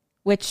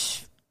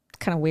 which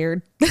kind of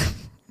weird.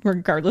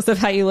 Regardless of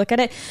how you look at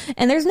it.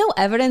 And there's no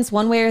evidence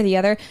one way or the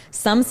other.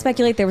 Some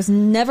speculate there was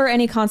never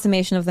any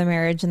consummation of the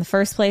marriage in the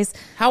first place.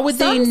 How would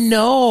they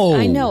know?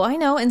 I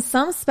know. And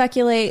some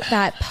speculate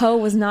that Poe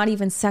was not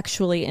even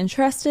sexually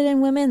interested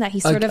in women, that he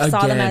sort of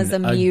saw them as a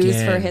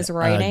muse for his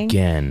writing.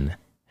 Again,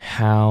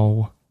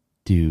 how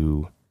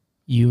do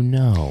you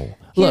know?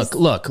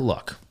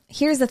 Look.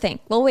 Here's the thing.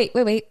 Well, wait.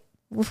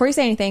 Before you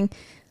say anything,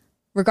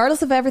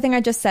 regardless of everything I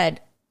just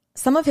said,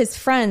 some of his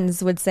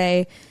friends would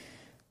say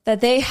that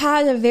they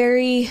had a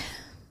very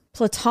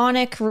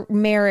platonic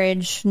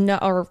marriage,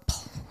 or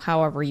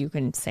however you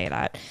can say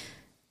that,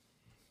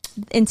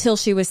 until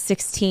she was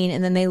 16,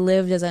 and then they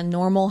lived as a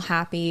normal,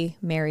 happy,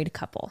 married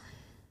couple.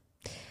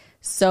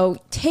 So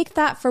take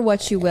that for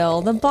what you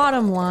will. The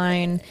bottom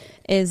line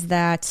is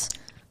that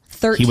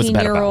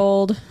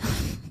 13-year-old...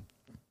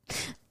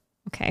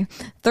 Okay.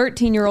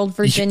 13-year-old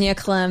Virginia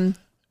Clem...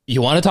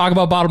 You want to talk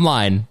about bottom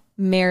line?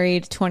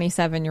 Married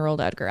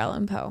 27-year-old Edgar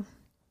Allan Poe.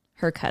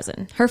 Her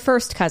cousin, her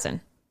first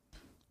cousin.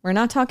 We're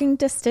not talking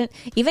distant.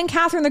 Even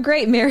Catherine the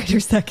Great married her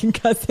second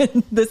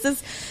cousin. This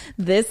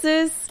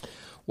is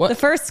what? The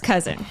first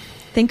cousin.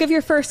 Think of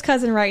your first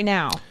cousin right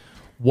now.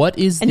 What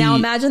is now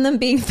imagine them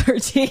being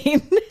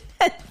 13.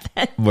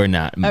 We're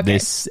not. Okay.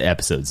 This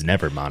episode's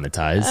never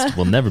monetized.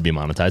 Will never be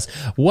monetized.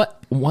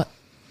 What? Why?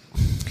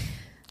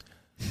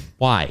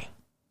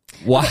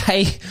 Well,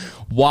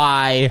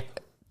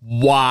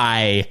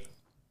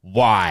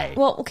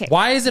 okay.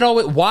 Why is it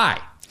always why?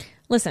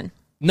 Listen.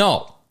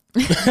 No.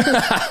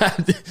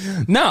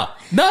 No.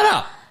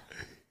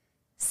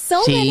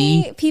 So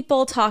many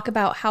people talk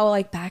about how,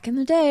 like, back in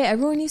the day,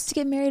 everyone used to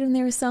get married when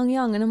they were so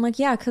young. And I'm like,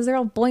 yeah, because they're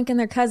all boinking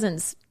their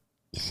cousins.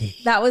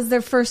 That was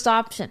their first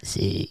option.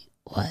 She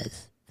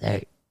was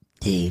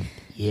 13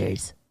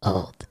 years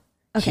old.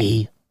 Okay.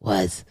 He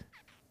was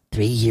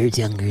 3 years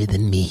younger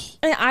than me.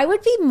 I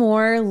would be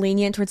more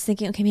lenient towards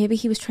thinking, okay, maybe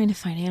he was trying to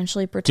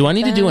financially protect Do I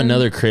need them. to do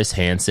another Chris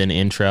Hansen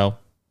intro?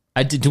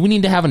 Do we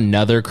need to have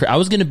another? I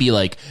was going to be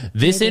like,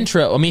 this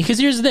intro. I mean, because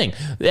here's the thing.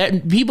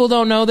 People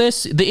don't know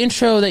this. The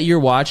intro that you're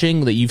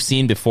watching, that you've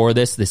seen before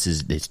this,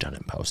 it's done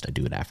in post. I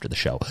do it after the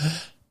show.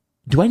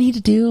 Do I need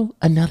to do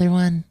another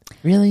one?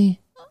 Really?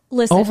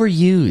 Listen.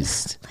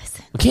 Overused.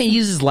 Listen. We can't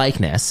use his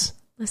likeness.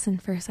 Listen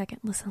for a second.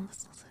 Listen.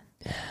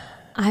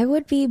 I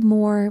would be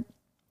more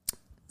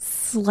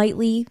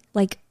slightly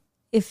like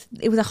if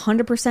it was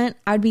 100%,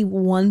 I'd be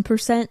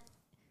 1%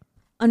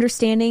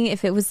 understanding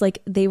if it was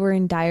like they were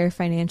in dire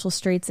financial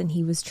straits and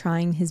he was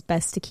trying his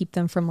best to keep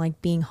them from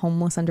like being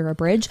homeless under a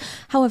bridge.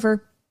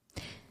 However,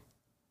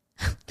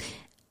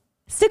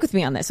 stick with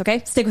me on this,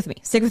 okay? Stick with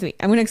me.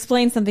 I'm going to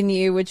explain something to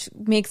you which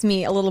makes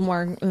me a little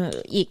more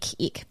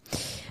eek.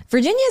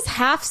 Virginia's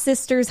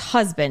half-sister's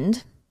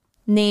husband,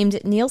 named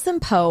Nielsen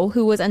Poe,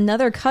 who was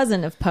another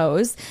cousin of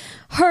Poe's,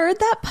 heard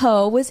that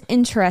Poe was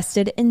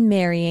interested in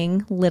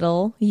marrying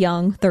little,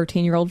 young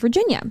 13-year-old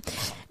Virginia.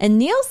 And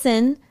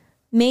Nielsen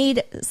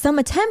made some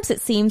attempts,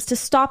 it seems, to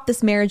stop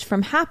this marriage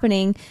from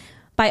happening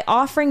by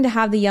offering to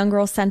have the young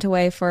girl sent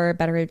away for a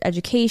better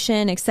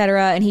education,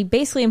 etc. And he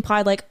basically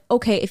implied like,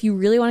 okay, if you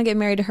really want to get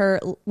married to her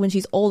when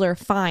she's older,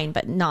 fine,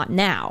 but not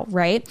now,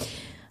 right?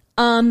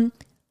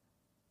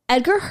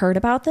 Edgar heard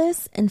about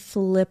this and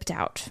flipped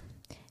out.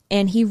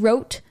 And he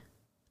wrote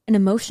an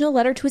emotional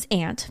letter to his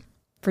aunt,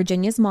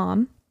 Virginia's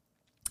mom.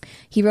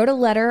 He wrote a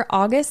letter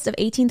August of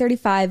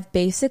 1835,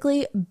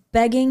 basically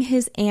begging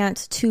his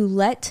aunt to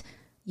let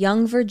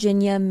young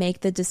Virginia make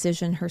the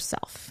decision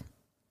herself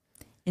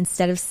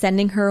instead of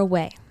sending her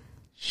away.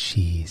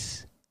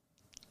 She's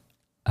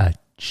a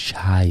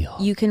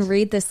child. You can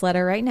read this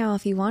letter right now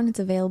if you want. It's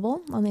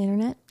available on the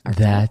internet.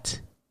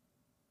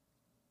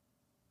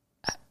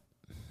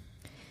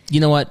 You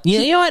know what? Wait.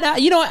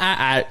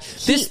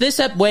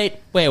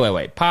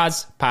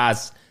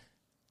 Pause.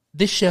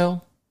 This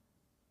show,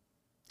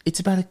 it's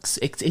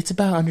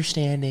about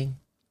understanding.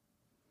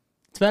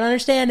 It's about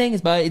understanding.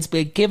 It's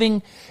about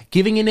giving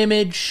an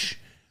image,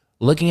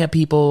 looking at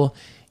people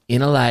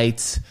in a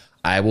light.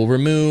 I will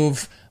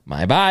remove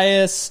my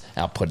bias.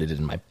 I'll put it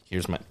in my. Here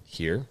is my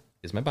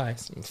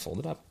bias. I'm gonna fold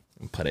it up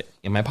and put it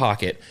in my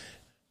pocket.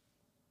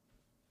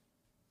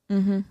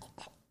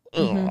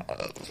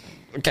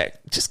 Okay,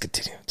 just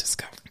continue. Just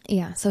go.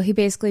 Yeah, so he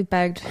basically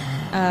begged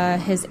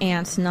his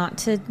aunt not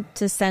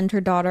to send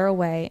her daughter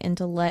away and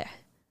to let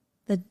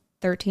the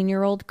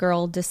 13-year-old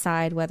girl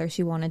decide whether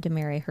she wanted to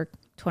marry her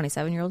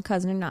 27-year-old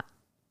cousin or not.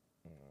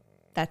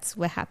 That's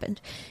what happened.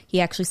 He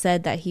actually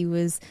said that he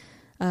was,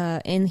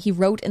 and he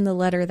wrote in the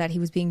letter that he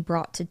was being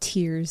brought to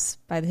tears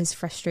by his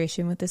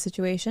frustration with the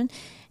situation.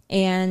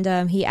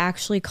 And he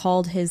actually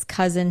called his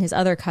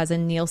other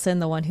cousin, Nielsen,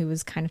 the one who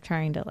was kind of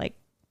trying to like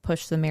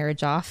push the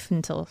marriage off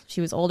until she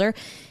was older.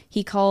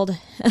 He called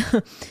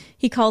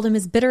him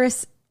his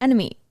bitterest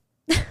enemy.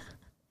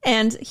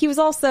 And he was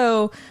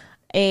also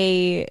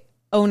a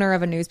owner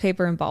of a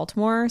newspaper in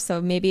Baltimore,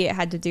 so maybe it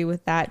had to do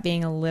with that,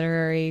 being a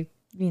literary,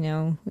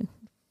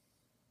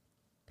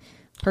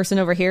 person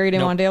over here he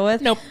didn't want to deal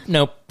with. Nope.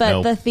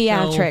 But the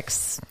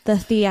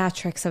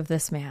theatrics of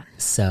this man.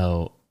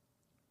 So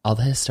all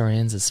the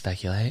historians that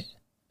speculate,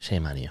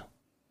 shame on you.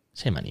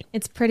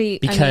 It's pretty,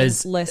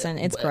 because listen,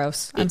 it's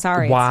gross. I'm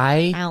sorry.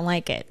 Why? I don't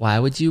like it. Why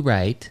would you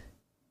write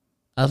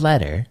a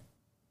letter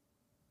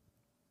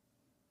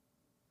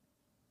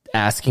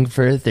asking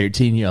for a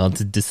 13-year-old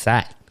to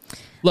decide?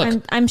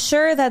 Look, I'm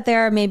sure that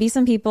there are maybe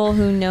some people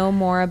who know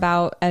more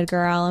about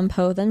Edgar Allan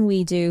Poe than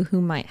we do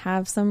who might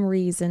have some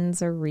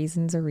reasons. Which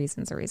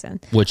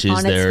is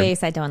on their its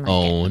face, I don't like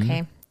own it.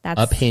 Okay,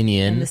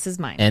 opinion. And this is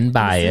mine. And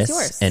bias this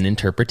is yours. and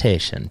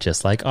interpretation,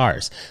 just like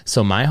ours.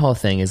 So my whole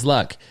thing is,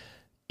 look,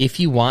 if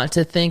you want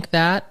to think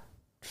that,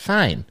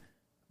 fine.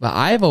 But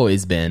I've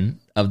always been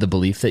of the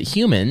belief that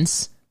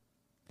humans,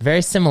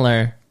 very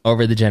similar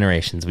over the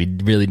generations. We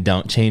really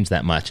don't change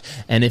that much.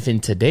 And if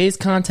in today's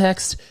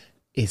context,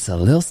 it's a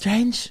little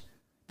strange,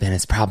 then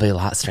it's probably a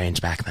lot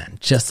strange back then.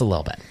 Just a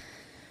little bit.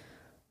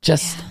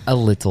 Just a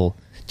little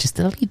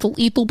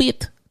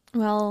bit.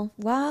 Well,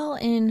 while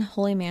in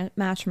holy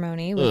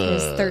matrimony with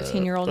his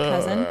 13-year-old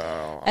cousin,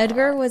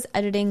 Edgar was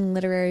editing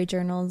literary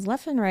journals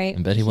left and right.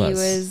 I bet he was. He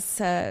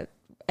was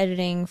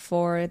editing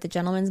for the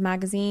Gentleman's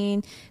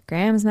Magazine,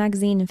 Graham's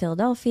Magazine in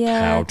Philadelphia.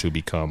 How to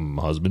Become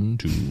Husband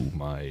to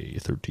My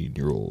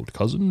 13-Year-Old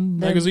Cousin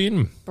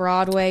magazine.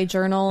 Broadway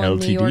Journal in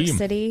LTD. New York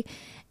City.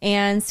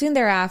 And soon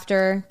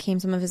thereafter came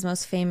some of his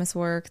most famous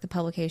work, the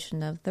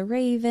publication of The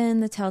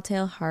Raven, The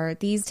Telltale Heart.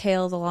 These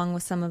tales, along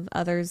with some of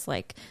others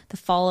like The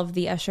Fall of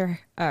the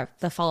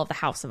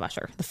House of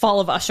Usher, The Fall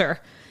of Usher.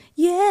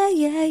 Yeah.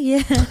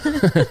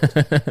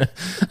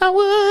 I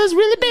was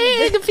really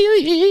big a few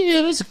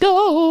years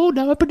ago.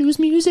 Now I produce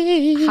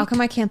music. How come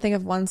I can't think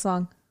of one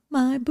song?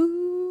 My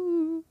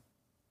Boo.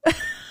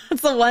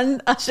 It's the one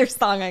Usher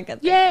song I can think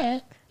of. Yeah.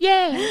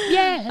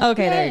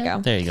 Okay, there you go.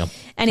 There you go.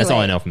 Anyway, that's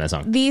all I know from that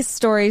song. These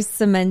stories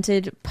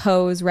cemented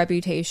Poe's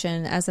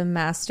reputation as a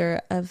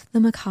master of the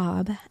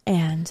macabre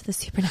and the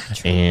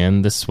supernatural.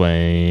 And the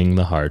swaying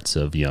the hearts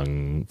of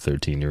young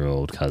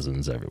 13-year-old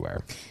cousins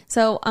everywhere.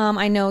 So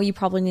I know you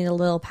probably need a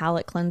little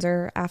palate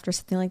cleanser after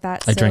something like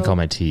that. I drank all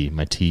my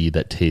tea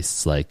that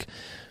tastes like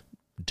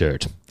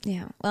dirt.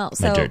 Yeah, well,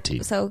 My dirt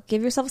tea. So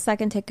give yourself a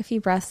second, take a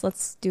few breaths.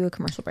 Let's do a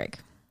commercial break.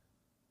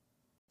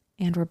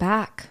 And we're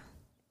back.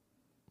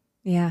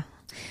 Yeah.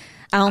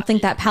 I don't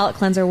think that palate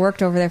cleanser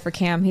worked over there for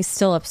Cam. He's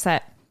still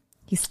upset.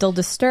 He's still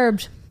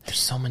disturbed. There's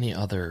so many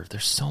other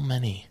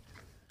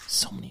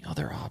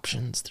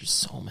options. There's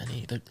so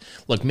many.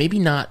 Look, maybe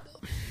not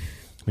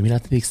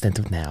to the extent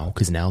of now,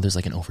 because now there's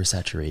like an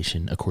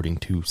oversaturation, according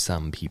to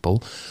some people.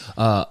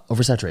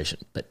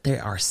 Oversaturation. But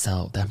there are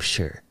I'm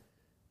sure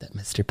that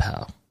Mr.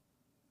 Poe,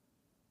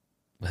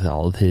 with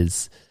all of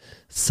his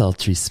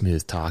sultry,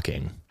 smooth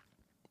talking,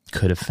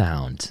 could have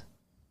found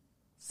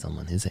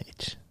someone his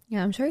age.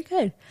 Yeah, I'm sure he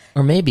could.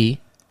 Or maybe,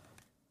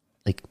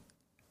 like,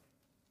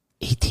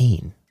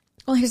 18.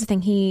 Well, here's the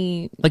thing.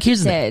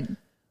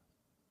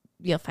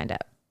 You'll find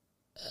out.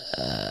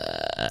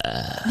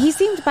 He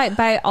seemed,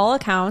 by all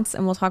accounts,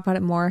 and we'll talk about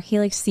it more, he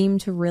like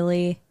seemed to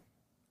really,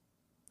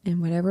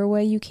 in whatever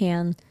way you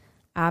can,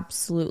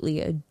 absolutely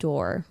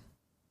adore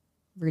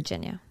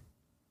Virginia.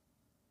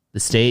 The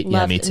state?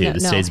 Yeah, me too.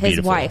 The state's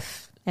beautiful. His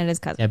wife and his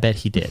cousin. I bet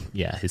he did.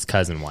 Yeah, his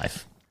cousin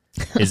wife.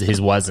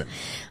 His wasn't.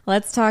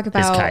 Let's talk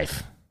about his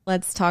wife.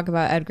 Let's talk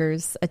about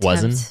Edgar's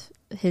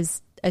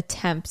his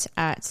attempt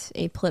at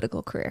a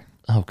political career.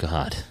 Oh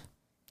God.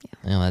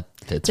 Yeah. Well,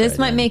 this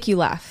might make you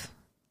laugh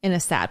in a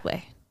sad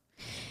way.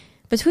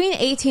 Between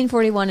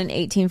 1841 and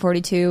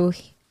 1842,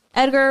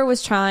 Edgar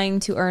was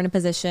trying to earn a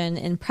position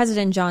in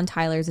President John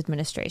Tyler's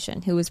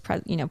administration, who was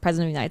president of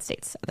the United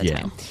States at the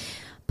time.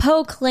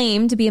 Poe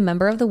claimed to be a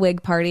member of the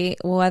Whig Party.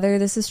 Whether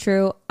this is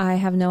true, I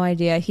have no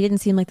idea. He didn't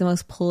seem like the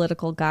most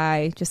political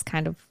guy, just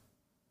kind of,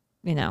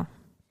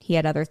 he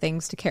had other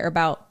things to care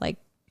about, like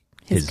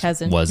his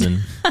cousin. Wasn't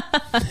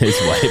his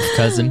wife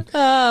cousin.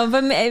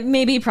 But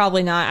maybe,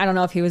 probably not. I don't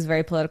know if he was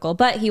very political,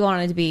 but he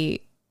wanted to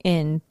be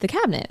in the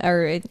cabinet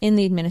or in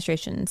the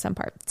administration in some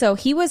part. So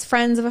he was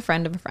friends of a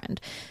friend of a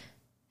friend.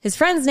 His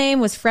friend's name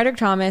was Frederick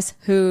Thomas,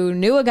 who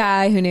knew a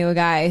guy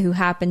who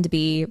happened to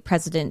be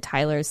President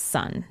Tyler's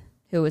son,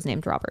 who was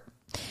named Robert.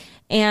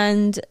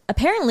 And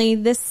apparently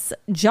this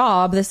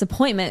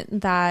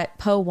appointment that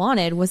Poe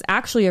wanted was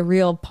actually a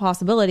real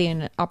possibility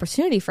and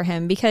opportunity for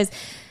him, because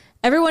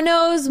everyone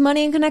knows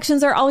money and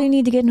connections are all you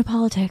need to get into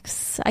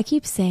politics. I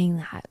keep saying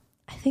that.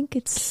 I think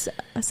it's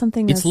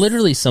something it's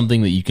literally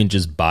something that you can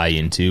just buy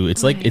into.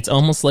 It's right. Like, it's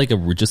almost like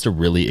just a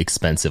really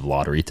expensive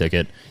lottery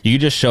ticket. You can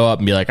just show up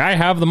and be like, I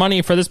have the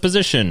money for this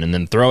position, and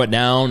then throw it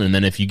down. And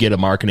then if you get a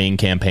marketing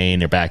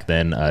campaign, or back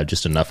then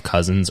just enough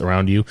cousins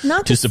around you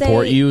to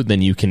support you,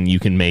 then you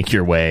can make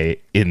your way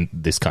in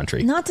this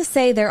country. Not to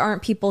say there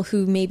aren't people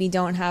who maybe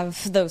don't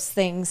have those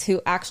things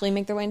who actually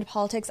make their way into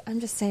politics. I'm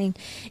just saying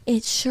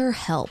it sure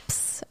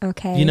helps.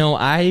 Okay.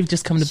 I've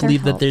just come to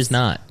believe that there's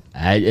not.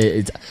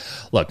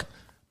 Look.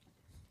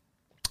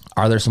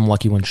 Are there some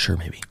lucky ones? Sure,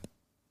 maybe.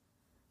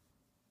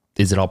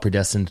 Is it all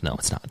predestined? No,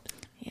 it's not.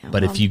 Yeah,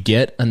 but if you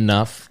get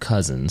enough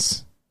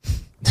cousins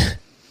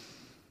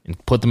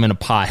and put them in a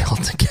pile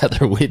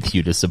together with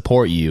you to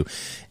support you,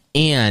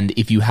 and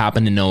if you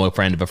happen to know a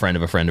friend of a friend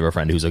of a friend of a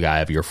friend who's a guy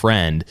of your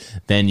friend,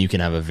 then you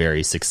can have a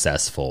very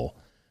successful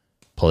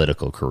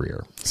political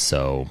career.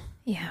 So...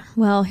 yeah.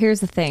 Well, here's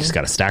the thing. Just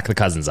got to stack the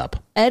cousins up.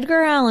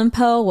 Edgar Allan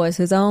Poe was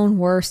his own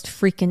worst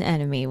freaking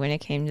enemy when it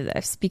came to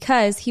this,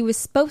 because he was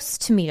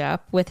supposed to meet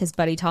up with his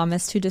buddy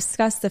Thomas to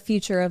discuss the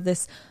future of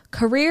this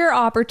career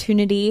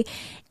opportunity.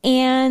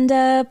 And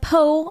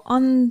Poe,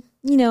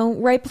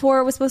 right before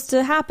it was supposed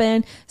to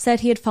happen, said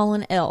he had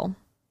fallen ill.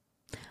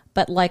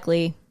 But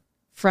likely,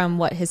 from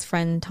what his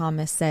friend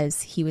Thomas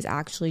says, he was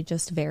actually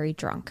just very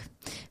drunk.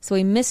 So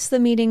he missed the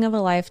meeting of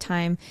a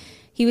lifetime.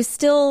 He was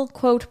still,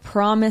 quote,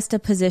 promised a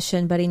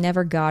position, but he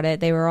never got it.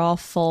 They were all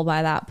full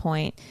by that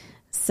point.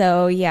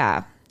 So,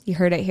 yeah, you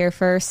heard it here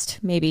first.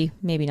 Maybe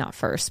not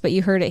first, but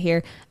you heard it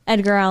here.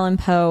 Edgar Allan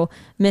Poe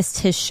missed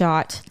his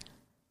shot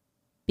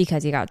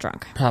because he got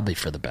drunk. Probably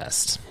for the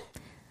best.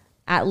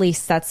 At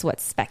least that's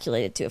what's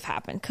speculated to have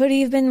happened. Could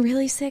he have been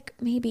really sick?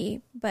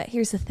 Maybe. But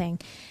here's the thing.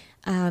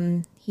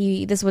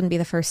 This wouldn't be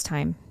the first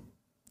time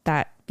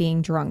that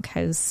being drunk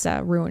has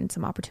ruined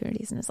some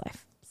opportunities in his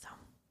life.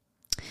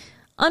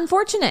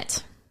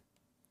 Unfortunate.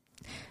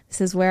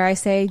 This is where I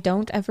say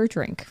don't ever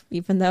drink,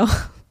 even though...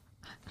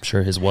 I'm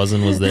sure his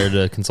wasn't was there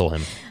to console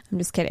him. I'm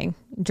just kidding.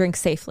 Drink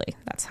safely.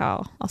 That's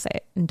how I'll say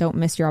it. And don't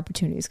miss your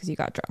opportunities because you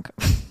got drunk.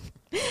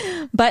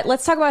 But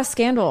let's talk about a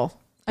scandal.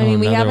 I mean,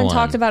 we haven't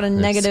talked about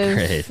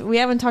we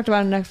haven't talked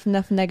about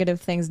enough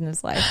negative things in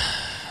his life.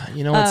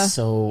 What's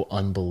so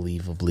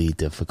unbelievably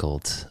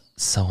difficult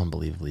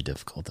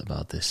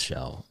about this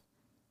show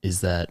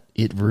is that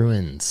it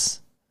ruins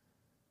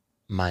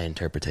my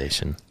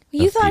interpreration.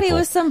 You thought he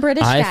was some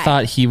British guy. I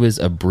thought he was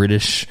a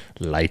British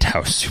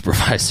lighthouse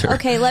supervisor.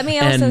 Okay, let me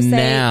also say...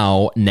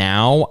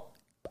 now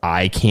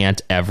I can't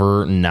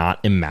ever not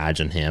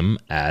imagine him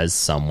as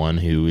someone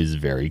who is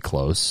very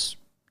close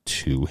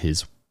to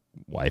his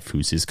wife,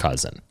 who's his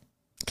cousin.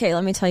 Okay,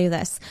 let me tell you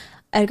this.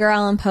 Edgar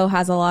Allan Poe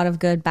has a lot of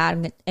good,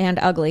 bad, and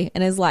ugly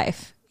in his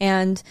life.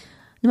 And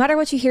no matter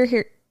what you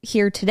hear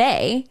here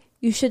today,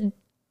 you should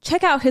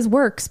check out his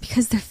works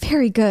because they're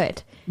very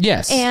good.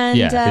 Yes. And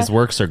his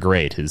works are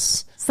great.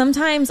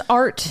 Sometimes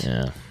art,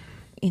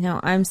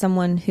 I'm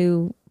someone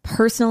who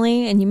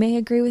personally, and you may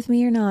agree with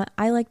me or not,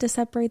 I like to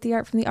separate the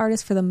art from the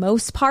artist for the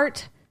most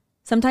part.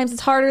 Sometimes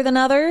it's harder than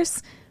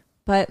others,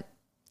 but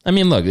I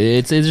mean, look,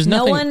 there's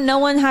nothing. No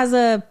one has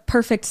a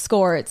perfect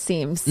score, it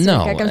seems. No.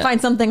 Like, I can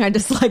find something I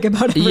dislike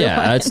about everyone.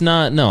 Yeah, it's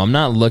not. No, I'm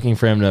not looking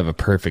for him to have a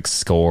perfect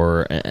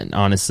score. And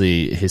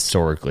honestly,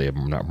 historically,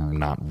 I'm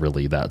not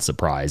really that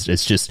surprised.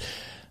 It's just,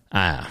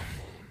 Well,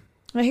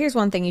 here's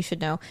one thing you should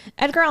know.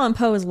 Edgar Allan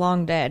Poe is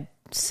long dead.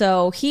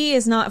 So he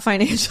is not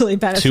financially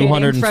benefiting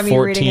from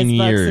you reading his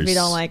books if you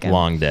don't like him.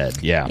 Long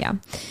dead. Yeah. Yeah.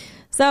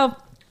 So,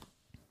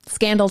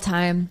 scandal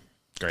time.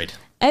 Great.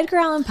 Edgar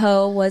Allan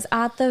Poe was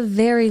at the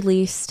very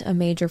least a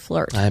major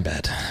flirt. I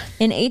bet.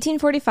 In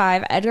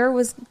 1845, Edgar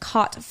was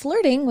caught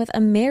flirting with a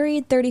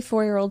married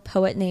 34-year-old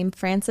poet named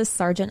Francis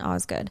Sargent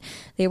Osgood.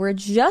 They were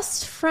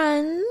just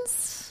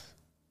friends,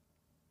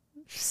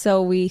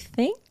 so we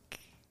think.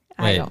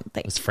 Wait, I don't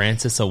think. Was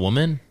Francis a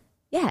woman?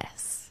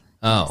 Yes.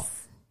 Oh. Yes.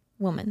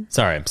 Woman.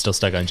 Sorry, I'm still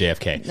stuck on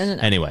JFK. No.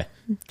 Anyway.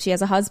 She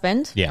has a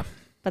husband. Yeah.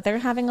 But they're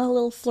having a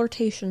little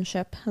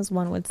flirtationship, as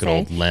one would Good say.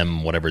 old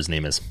Lem, whatever his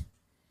name is.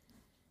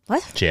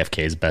 What?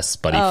 JFK's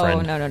best buddy Oh,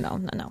 friend.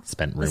 no.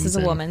 Spent rooms This is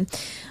a woman.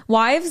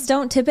 Wives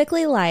don't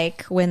typically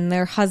like when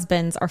their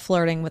husbands are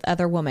flirting with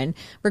other women,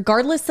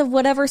 regardless of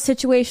whatever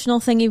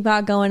situational thing you've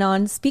got going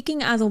on.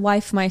 Speaking as a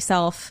wife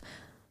myself,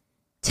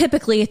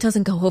 typically it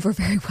doesn't go over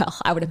very well,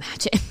 I would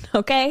imagine.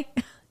 Okay?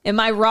 Am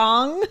I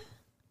wrong?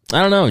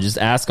 I don't know. Just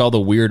ask all the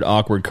weird,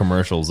 awkward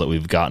commercials that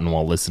we've gotten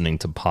while listening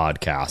to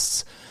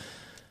podcasts.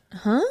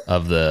 Huh?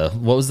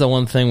 What was the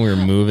one thing we were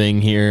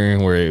moving here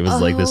where it was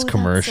like this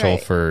commercial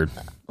right. for...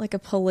 Like a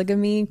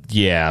polygamy.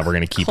 Yeah, we're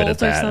going to keep it at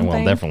that. Well,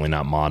 something? definitely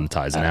not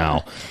monetized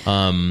now.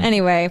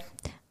 Anyway,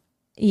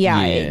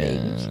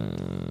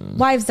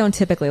 wives don't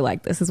typically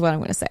like this, is what I'm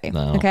going to say.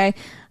 No. Okay.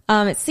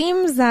 It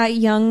seems that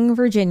young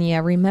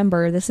Virginia,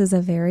 remember, this is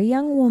a very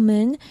young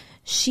woman.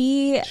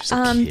 She She's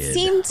a kid.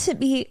 seemed to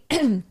be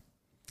in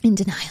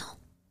denial.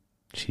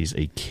 She's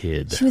a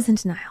kid. She was in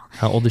denial.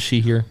 How old is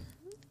she here?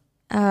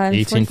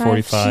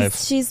 1845.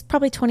 She's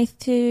probably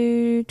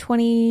 22,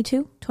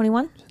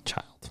 21.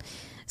 Child.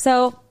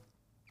 So,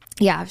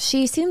 yeah,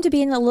 she seemed to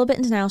be in a little bit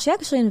in denial. She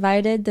actually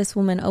invited this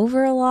woman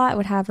over a lot,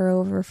 would have her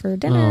over for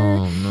dinner.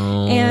 Oh,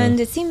 no. And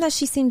it seemed that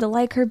she seemed to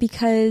like her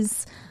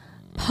because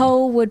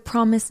Poe would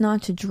promise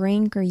not to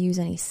drink or use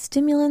any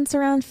stimulants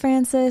around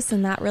Francis,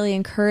 and that really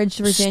encouraged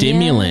Virginia.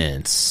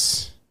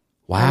 Stimulants.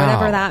 Wow. Or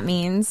whatever that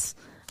means.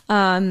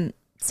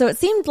 So it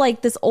seemed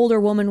like this older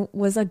woman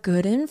was a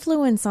good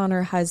influence on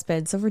her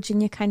husband. So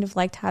Virginia kind of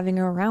liked having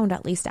her around,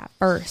 at least at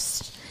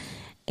first.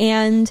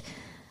 And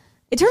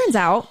it turns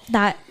out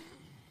that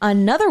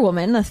another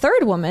woman, the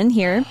third woman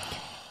here,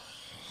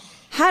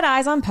 had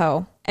eyes on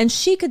Poe, and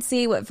she could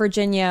see what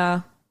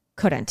Virginia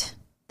couldn't.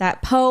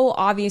 That Poe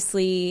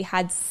obviously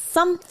had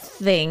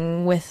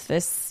something with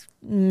this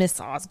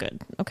Miss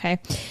Osgood, okay?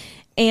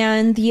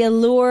 And the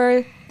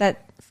allure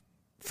that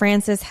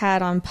Francis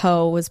had on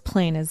Poe was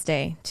plain as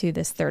day to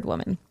this third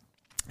woman.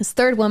 This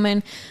third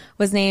woman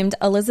was named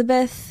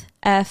Elizabeth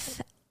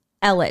F.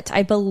 Ellet.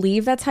 I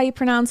believe that's how you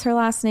pronounce her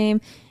last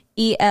name.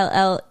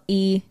 Ellet.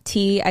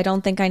 I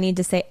don't think I need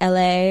to say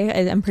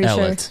L.A. I'm pretty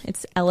sure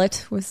it's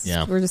Ellet. We're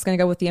just going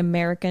to go with the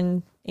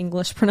American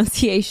English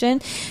pronunciation.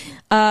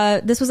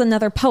 This was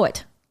another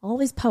poet. All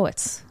these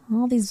poets.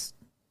 All these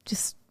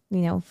just,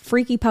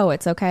 freaky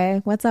poets,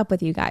 okay? What's up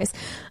with you guys?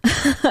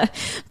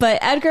 But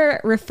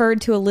Edgar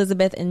referred to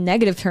Elizabeth in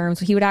negative terms.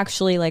 He would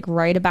actually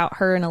write about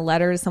her in a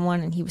letter to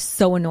someone, and he was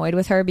so annoyed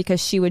with her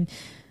because she was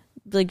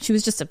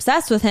just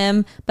obsessed with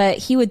him, but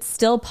he would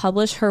still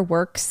publish her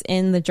works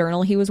in the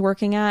journal he was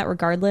working at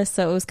regardless.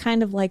 So it was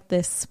kind of like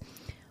this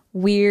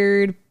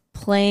weird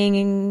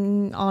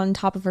playing on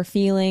top of her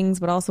feelings,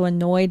 but also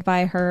annoyed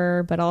by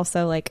her, but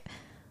also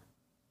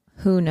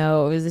who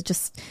knows?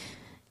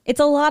 It's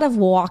a lot of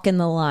walking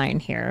the line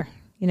here,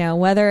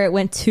 whether it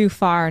went too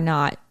far or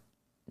not,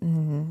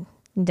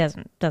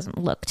 doesn't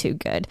look too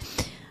good.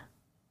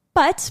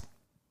 But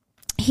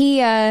he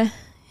had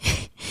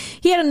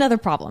another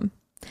problem.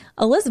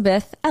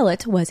 Elizabeth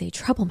Ellet was a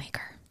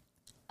troublemaker,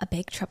 a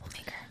big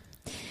troublemaker.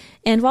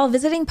 And while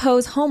visiting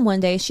Poe's home one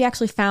day, she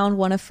actually found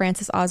one of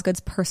Francis Osgood's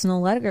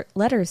personal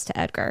letters to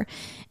Edgar.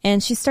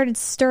 And she started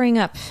stirring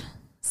up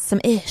some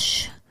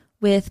ish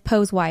with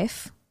Poe's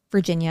wife,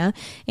 Virginia,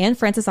 and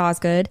Francis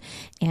Osgood,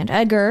 and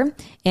Edgar.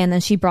 And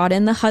then she brought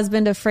in the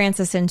husband of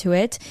Francis into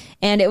it.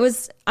 And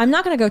I'm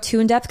not going to go too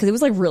in depth because it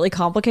was really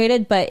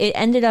complicated, but it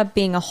ended up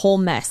being a whole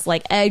mess.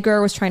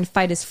 Edgar was trying to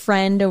fight his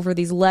friend over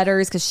these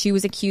letters because she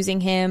was accusing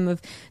him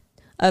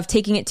of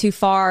taking it too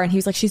far. And he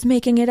was like, she's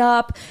making it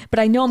up, but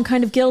I know I'm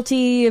kind of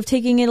guilty of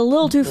taking it a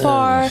little too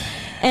far.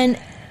 And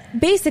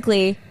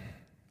basically,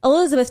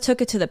 Elizabeth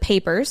took it to the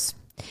papers.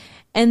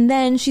 And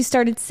then she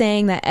started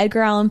saying that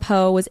Edgar Allan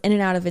Poe was in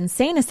and out of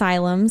insane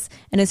asylums,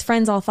 and his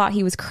friends all thought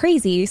he was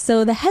crazy.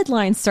 So the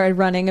headlines started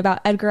running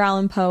about Edgar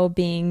Allan Poe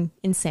being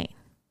insane.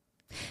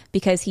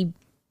 Because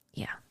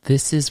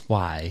This is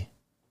why,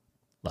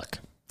 look,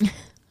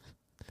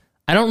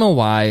 I don't know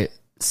why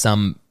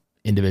some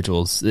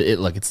individuals,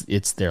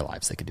 it's their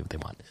lives. They can do what they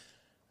want.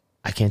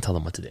 I can't tell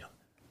them what to do.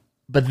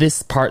 But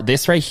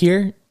this right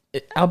here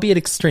albeit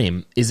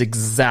extreme, is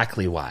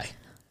exactly why.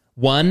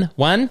 One's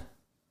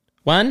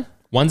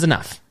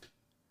enough.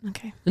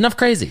 Okay. Enough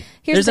crazy.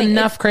 Here's There's the thing.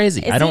 enough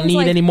crazy. It I don't seems need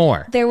like any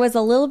more. There was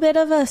a little bit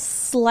of a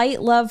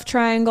slight love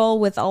triangle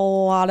with a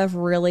lot of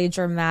really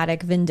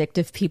dramatic,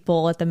 vindictive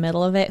people at the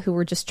middle of it who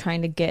were just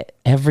trying to get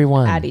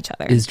Everyone at each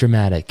other. is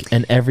dramatic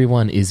and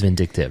everyone is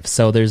vindictive.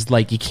 So there's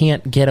like, you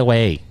can't get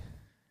away.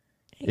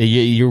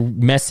 You're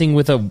messing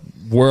with a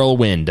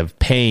whirlwind of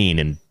pain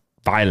and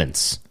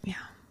violence. Yeah.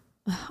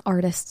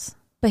 Artists.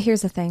 But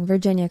here's the thing.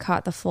 Virginia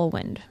caught the full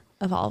wind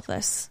of all of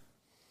this.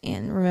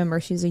 And remember,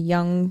 she's a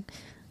young,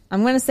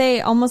 I'm going to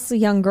say almost a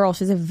young girl.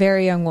 She's a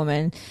very young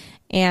woman.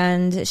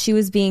 And she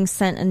was being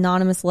sent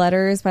anonymous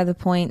letters by the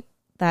point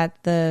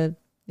that the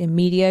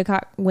media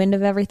got wind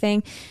of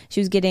everything. She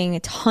was getting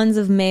tons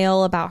of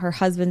mail about her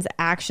husband's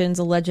actions,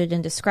 alleged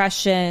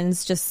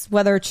indiscretions, just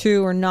whether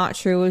true or not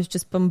true, it was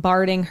just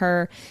bombarding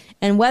her.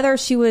 And whether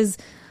she was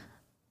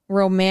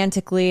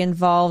romantically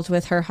involved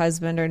with her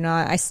husband or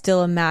not, I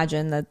still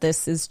imagine that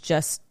this is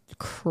just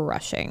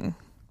crushing.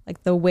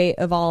 Like the weight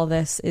of all of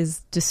this is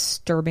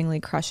disturbingly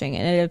crushing,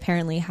 and it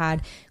apparently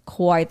had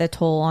quite the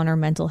toll on her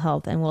mental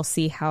health, and we'll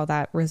see how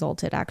that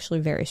resulted actually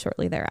very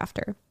shortly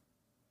thereafter.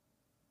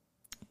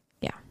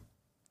 Yeah.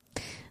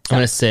 I'm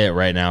going to say it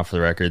right now for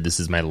the record. This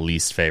is my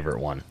least favorite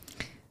one.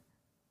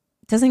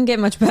 Doesn't get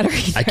much better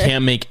either. I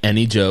can't make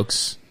any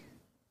jokes.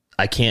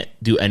 I can't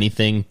do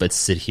anything but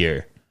sit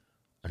here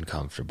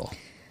uncomfortable.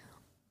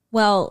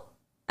 Well,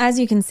 as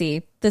you can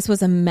see, this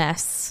was a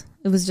mess.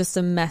 It was just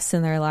a mess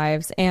in their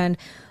lives. And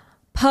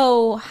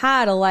Poe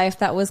had a life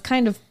that was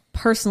kind of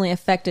personally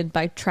affected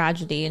by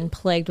tragedy and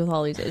plagued with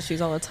all these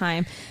issues all the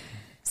time.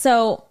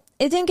 So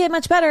it didn't get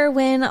much better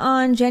when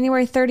on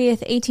January 30th,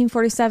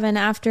 1847,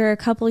 after a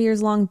couple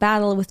years long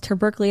battle with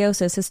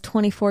tuberculosis, his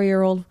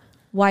 24-year-old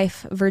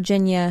wife,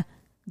 Virginia,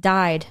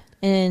 died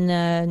in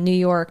New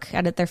York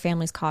at their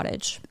family's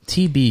cottage.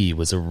 TB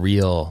was a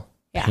real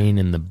pain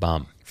in the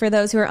bum. For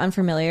those who are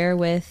unfamiliar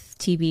with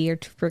TB or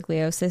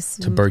tuberculosis.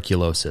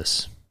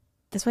 Tuberculosis.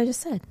 That's what I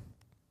just said.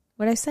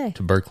 What did I say?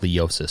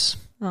 Tuberculosis.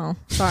 Oh,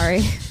 sorry.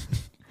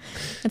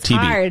 It's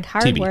TB.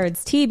 hard TB.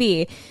 words.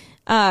 TB.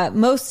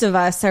 Most of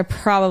us, I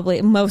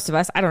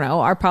don't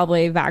know, are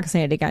probably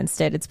vaccinated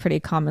against it. It's pretty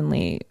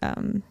commonly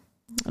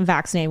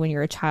vaccinated when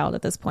you're a child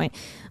at this point.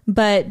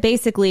 But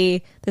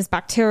basically, this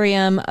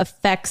bacterium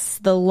affects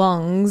the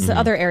lungs,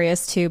 other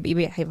areas too. But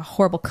you have a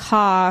horrible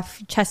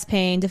cough, chest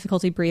pain,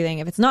 difficulty breathing.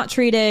 If it's not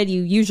treated,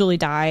 you usually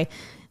die.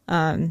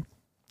 And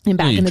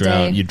back in the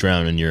day, you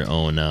drown in your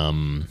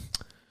own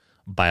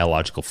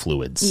biological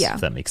fluids. Yeah,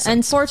 if that makes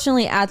sense.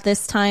 Unfortunately, at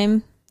this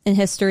time in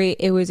history,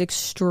 it was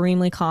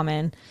extremely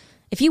common.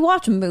 If you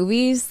watch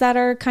movies that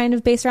are kind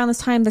of based around this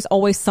time, there's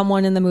always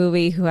someone in the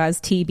movie who has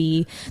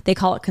TB. They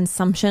call it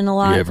consumption a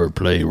lot. You ever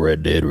play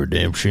Red Dead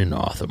Redemption?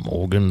 Arthur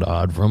Morgan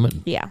died from it.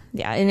 Yeah.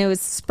 And it was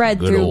spread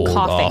Good through old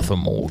coughing. Arthur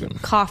Morgan.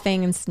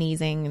 Coughing and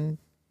sneezing. And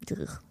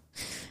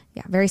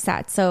yeah, very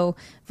sad. So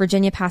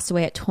Virginia passed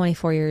away at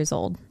 24 years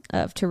old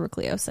of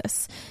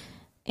tuberculosis.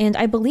 And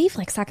I believe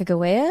like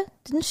Sacagawea,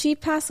 didn't she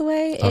pass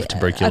away? Of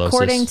tuberculosis.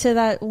 According to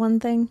that one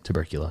thing.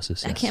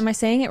 Tuberculosis. Yes. Am I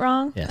saying it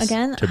wrong? Yes.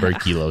 Again?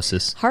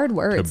 Tuberculosis. Hard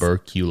words.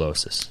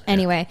 Tuberculosis.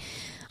 Anyway,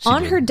 She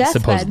on did. her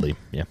deathbed. Supposedly,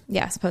 yeah.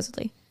 Yeah,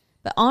 supposedly.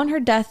 But on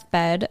her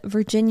deathbed,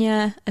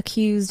 Virginia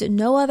accused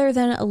no other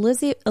than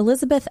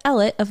Elizabeth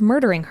Elliot of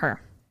murdering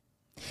her.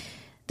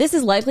 This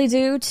is likely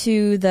due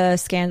to the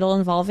scandal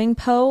involving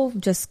Poe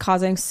just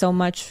causing so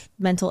much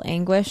mental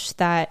anguish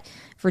that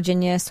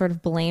Virginia sort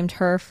of blamed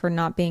her for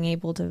not being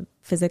able to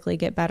physically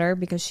get better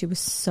because she was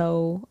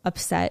so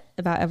upset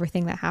about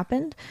everything that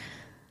happened.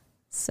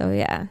 So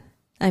yeah,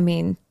 I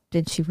mean,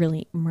 did she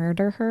really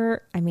murder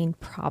her? I mean,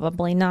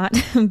 probably not.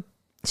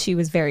 She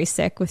was very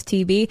sick with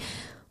TB.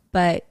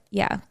 But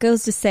yeah,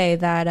 goes to say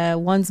that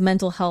one's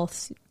mental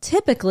health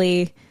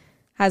typically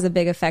has a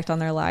big effect on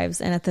their lives.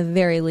 And at the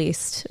very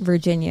least,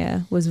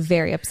 Virginia was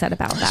very upset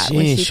about that.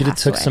 When she should have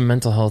passed took away. some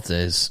mental health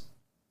days.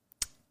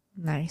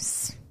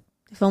 Nice.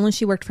 If only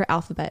she worked for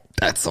Alphabet.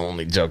 That's the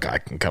only joke I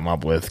can come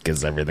up with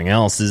because everything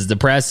else is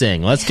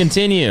depressing. Let's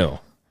continue.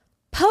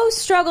 Poe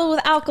struggled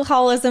with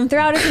alcoholism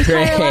throughout his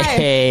entire life.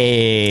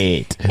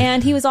 Great.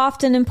 And he was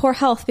often in poor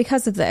health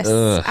because of this.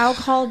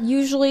 Alcohol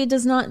usually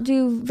does not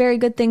do very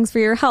good things for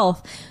your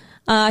health.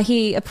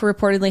 He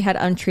reportedly had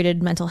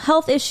untreated mental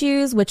health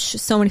issues, which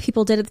so many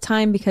people did at the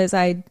time because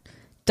I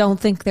don't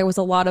think there was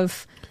a lot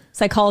of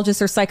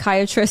psychologists or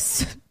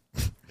psychiatrists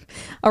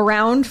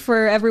around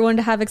for everyone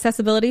to have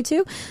accessibility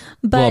to.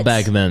 But Well,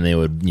 back then they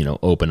would,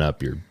 open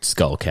up your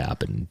skull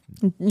cap and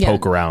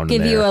poke around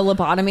give in there. you a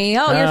lobotomy.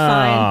 Oh, you're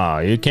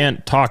fine. You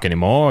can't talk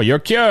anymore. You're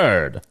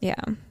cured. Yeah.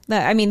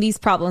 I mean, these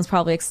problems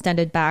probably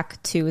extended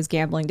back to his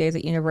gambling days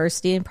at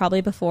university and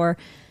probably before.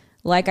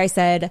 Like I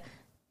said,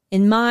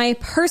 in my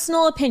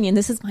personal opinion,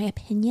 this is my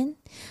opinion,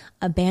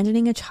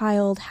 abandoning a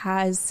child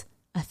has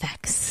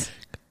effects.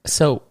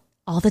 So,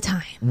 all the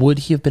time. would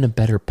he have been a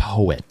better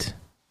poet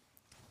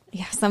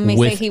Yeah, some may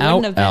say he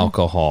wouldn't have without been.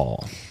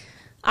 alcohol?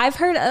 I've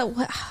heard,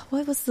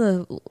 what was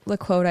the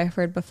quote I've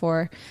heard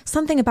before?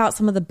 Something about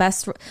some of the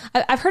best,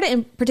 I've heard it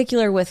in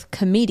particular with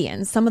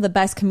comedians. Some of the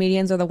best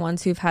comedians are the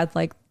ones who've had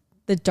like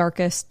the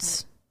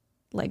darkest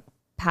like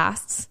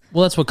pasts.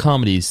 Well, that's what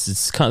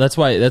comedies, that's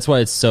why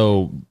it's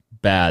so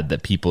bad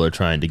that people are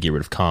trying to get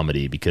rid of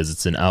comedy, because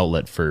it's an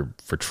outlet for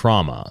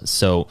trauma.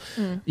 So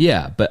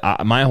yeah, but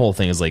my whole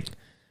thing is like,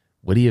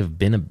 would he have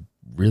been a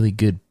really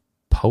good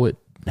poet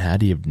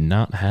had he have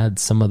not had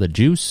some of the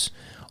juice?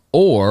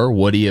 Or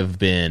would he have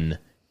been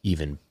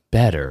even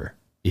better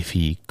if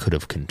he could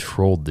have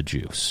controlled the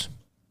juice?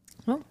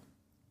 Oh.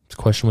 It's a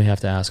question we have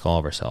to ask all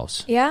of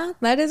ourselves. Yeah,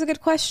 that is a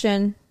good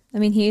question. I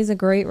mean, he's a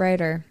great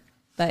writer,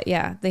 but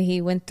yeah,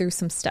 he went through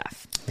some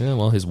stuff. Yeah,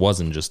 well, his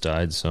wasn't just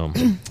died, so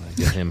I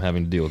get him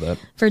having to deal with that.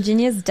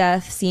 Virginia's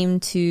death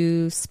seemed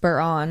to spur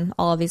on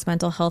all of these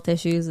mental health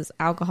issues. His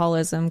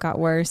alcoholism got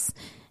worse,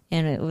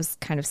 and it was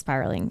kind of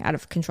spiraling out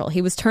of control.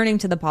 He was turning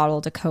to the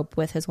bottle to cope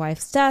with his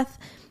wife's death.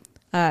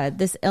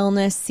 This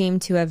illness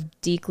seemed to have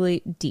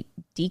deeply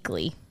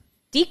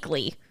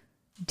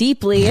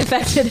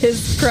affected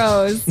his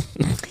prose.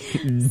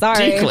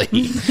 Sorry.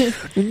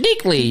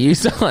 Deeply, you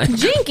saw it.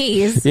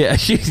 Jinkies.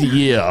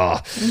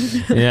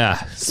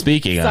 Yeah.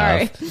 Speaking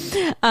Sorry.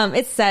 of.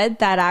 It's said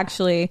that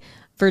actually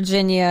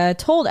Virginia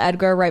told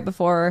Edgar right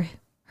before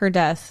her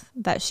death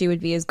that she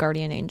would be his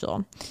guardian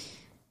angel.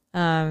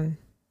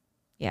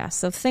 Yeah,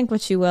 so think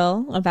what you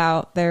will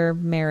about their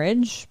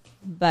marriage.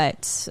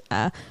 But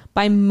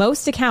by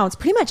most accounts,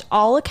 pretty much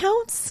all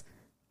accounts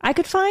I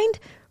could find,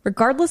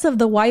 regardless of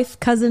the wife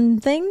cousin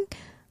thing,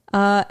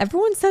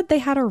 everyone said they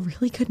had a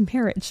really good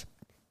marriage.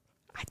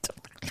 I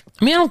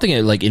don't think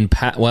it like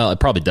impact. Well,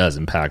 it probably does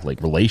impact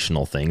like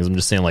relational things. I'm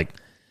just saying, like,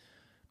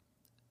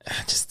 I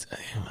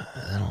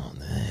don't.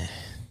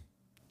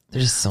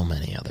 There's just so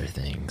many other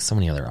things, so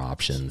many other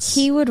options.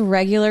 He would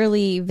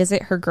regularly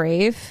visit her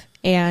grave,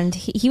 and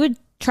he would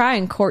try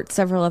and court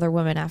several other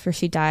women after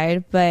she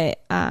died, but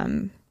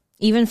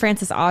even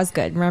Frances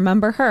Osgood,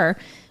 remember her,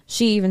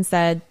 she even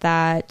said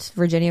that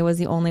Virginia was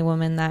the only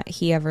woman that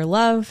he ever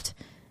loved,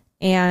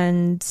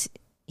 and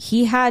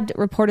he had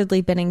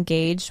reportedly been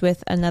engaged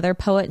with another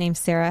poet named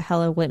Sarah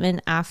Helen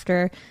Whitman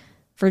after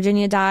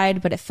Virginia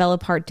died, but it fell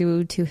apart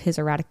due to his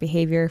erratic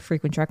behavior,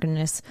 frequent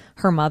drunkenness.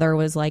 Her mother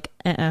was like,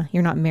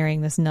 you're not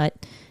marrying this nut.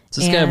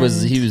 So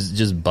he was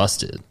just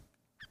busted.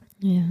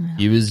 Yeah.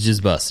 He was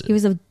just busted. He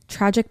was a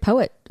tragic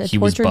poet, a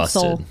tortured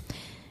soul.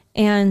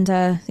 And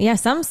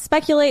some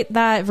speculate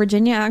that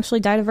Virginia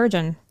actually died a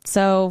virgin.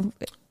 So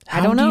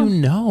I don't know. How do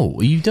you know?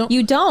 You don't.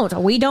 You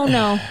don't. We don't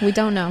know. We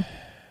don't know.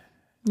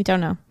 We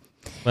don't know.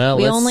 Well,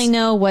 we only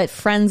know what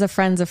friends of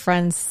friends of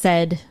friends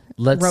said.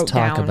 Let's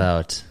talk down.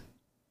 about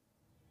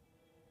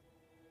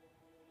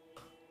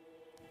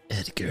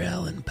Edgar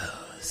Allan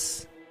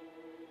Poe's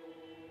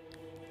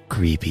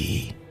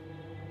creepy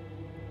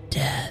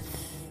death.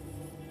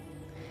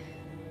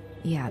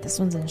 Yeah, this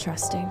one's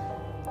interesting.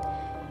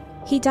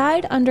 He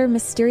died under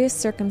mysterious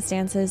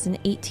circumstances in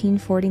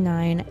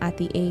 1849 at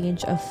the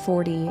age of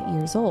 40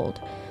 years old.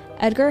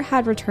 Edgar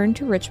had returned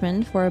to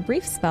Richmond for a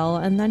brief spell,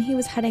 and then he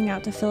was heading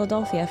out to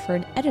Philadelphia for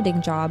an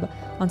editing job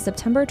on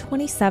September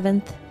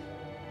 27th,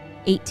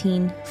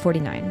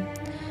 1849.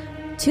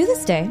 To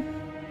this day,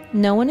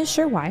 no one is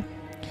sure why,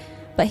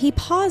 but he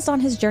paused on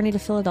his journey to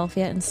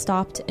Philadelphia and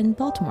stopped in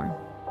Baltimore.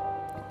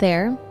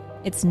 There,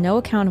 it's no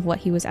account of what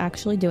he was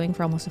actually doing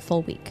for almost a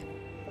full week.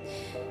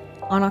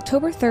 On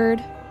October 3rd,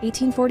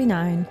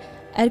 1849,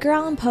 Edgar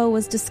Allan Poe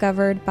was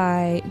discovered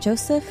by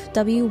Joseph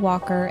W.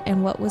 Walker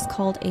in what was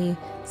called a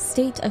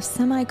state of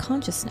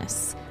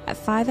semi-consciousness at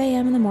 5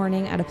 a.m. in the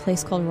morning at a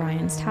place called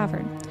Ryan's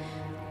Tavern.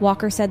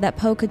 Walker said that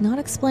Poe could not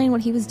explain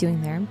what he was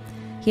doing there.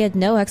 He had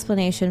no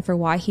explanation for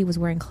why he was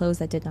wearing clothes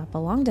that did not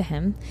belong to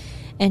him,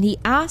 and he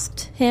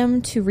asked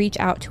him to reach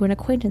out to an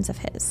acquaintance of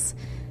his.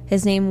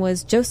 His name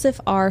was Joseph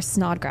R.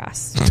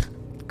 Snodgrass.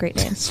 Great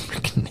name.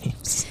 Freaking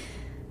names.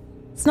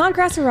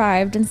 Snodgrass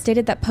arrived and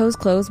stated that Poe's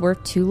clothes were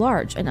too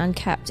large and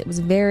unkept. It was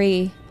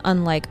very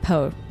unlike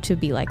Poe to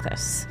be like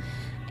this.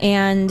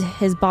 And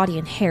his body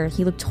and hair,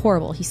 he looked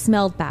horrible. He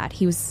smelled bad.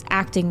 He was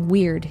acting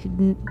weird. He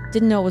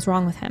didn't know what was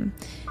wrong with him.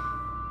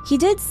 He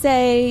did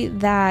say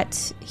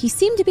that he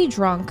seemed to be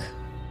drunk,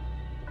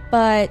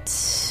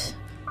 but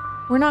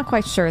we're not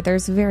quite sure.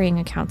 There's varying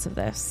accounts of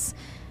this.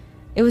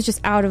 It was just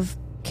out of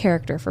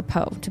character for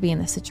Poe to be in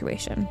this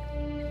situation.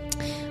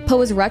 Poe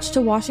was rushed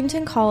to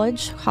Washington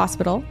College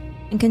Hospital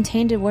and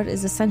contained in what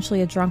is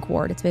essentially a drunk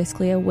ward. It's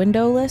basically a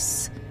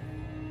windowless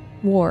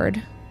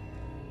ward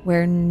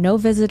where no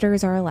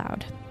visitors are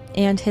allowed.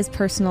 And his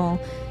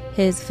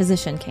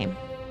physician came.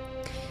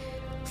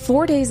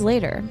 4 days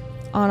later,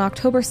 on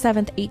October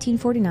 7th,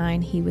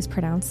 1849, he was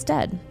pronounced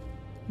dead.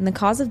 And the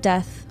cause of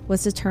death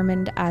was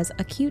determined as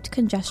acute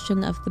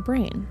congestion of the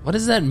brain. What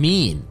does that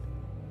mean?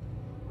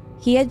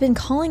 He had been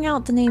calling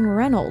out the name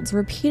Reynolds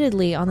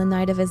repeatedly on the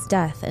night of his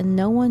death, and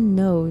no one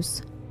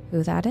knows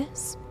who that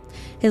is.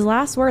 His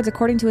last words,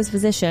 according to his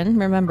physician,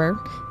 remember,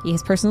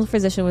 his personal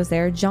physician was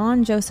there,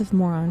 John Joseph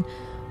Moron,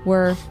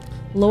 were,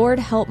 "Lord,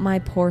 help my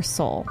poor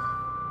soul."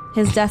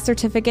 His death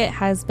certificate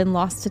has been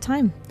lost to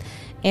time.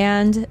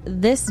 And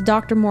this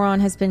Dr. Moron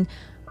has been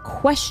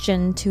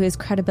questioned to his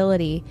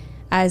credibility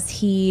as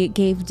he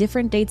gave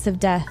different dates of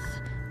death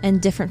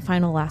and different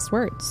final last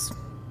words.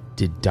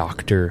 Did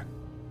Dr.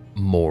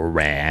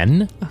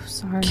 Moran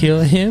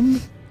kill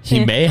him?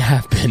 He may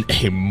have been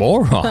a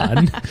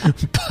moron,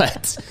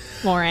 but...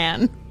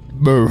 Moran,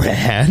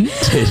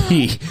 did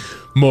he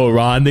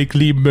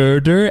moronically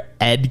murder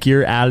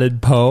Edgar Allan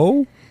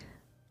Poe?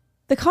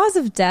 The cause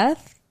of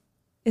death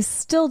is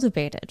still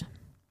debated.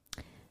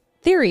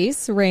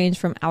 Theories range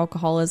from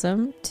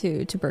alcoholism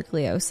to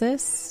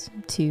tuberculosis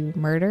to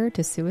murder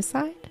to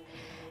suicide.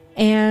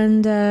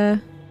 And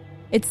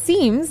it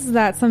seems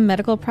that some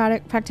medical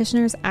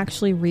practitioners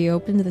actually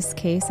reopened this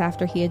case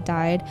after he had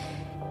died,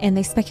 and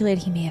they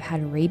speculated he may have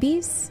had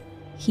rabies,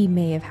 he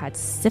may have had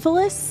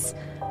syphilis.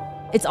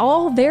 It's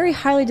all very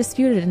highly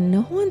disputed, and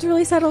no one's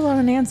really settled on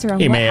an answer on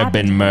He what may have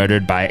happened. been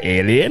murdered by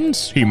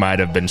aliens. He might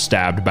have been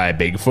stabbed by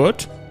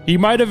Bigfoot. He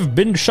might have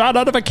been shot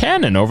out of a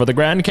cannon over the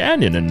Grand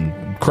Canyon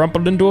and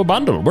crumpled into a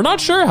bundle. We're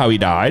not sure how he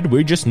died.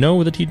 We just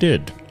know that he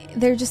did.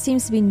 There just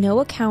seems to be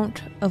no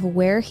account of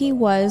where he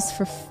was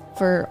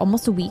for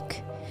almost a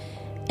week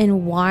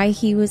and why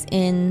he was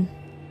in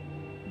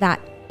that,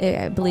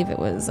 I believe it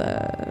was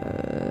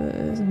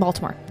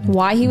Baltimore.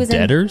 Why he was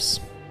Debtors?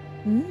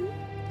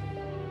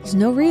 There's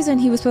no reason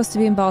he was supposed to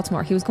be in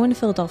Baltimore. He was going to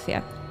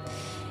Philadelphia.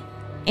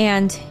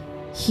 And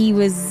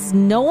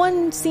no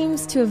one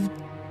seems to have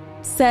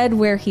said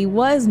where he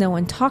was. No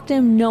one talked to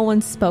him. No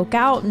one spoke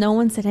out. No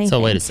one said anything. So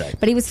wait a sec.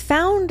 But he was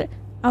found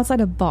outside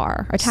a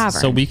bar, a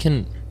tavern. So we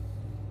can...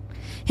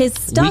 His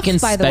stuff,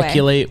 by the way...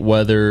 speculate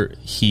whether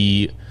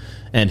he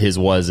and his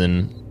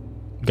cousin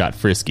got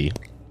frisky.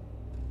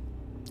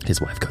 His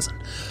wife cousin.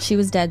 She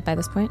was dead by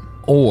this point.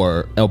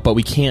 But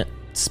we can't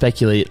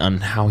speculate on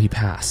how he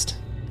passed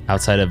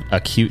outside of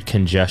acute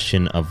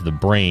congestion of the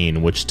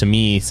brain, which to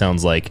me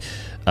sounds like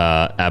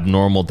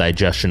abnormal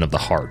digestion of the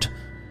heart.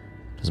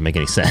 Doesn't make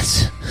any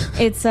sense.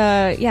 It's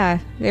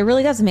it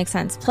really doesn't make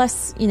sense.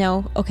 Plus,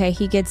 okay,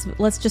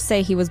 let's just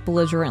say he was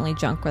belligerently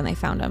drunk when they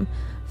found him.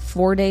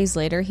 4 days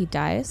later, he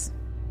dies.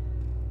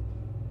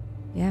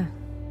 Yeah.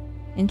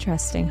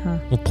 Interesting, huh?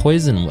 Well,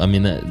 poison, I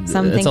mean,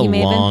 something he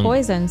may have been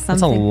poisoned.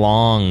 That's a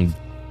long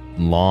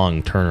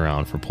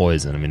turnaround for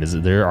poison. I mean,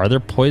 are there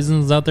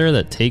poisons out there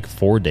that take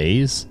 4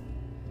 days?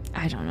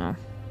 I don't know.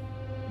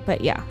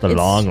 But yeah. The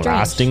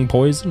long-lasting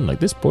poison? Like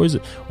this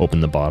poison, open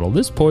the bottle.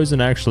 This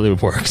poison actually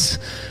works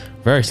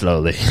very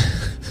slowly.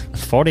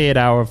 48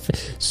 hour,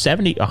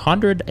 70,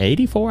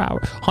 184 hour,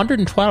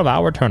 112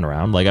 hour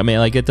turnaround. Like, I mean,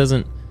 like it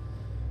doesn't...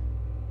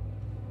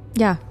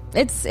 Yeah,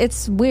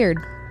 it's weird.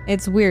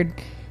 It's weird.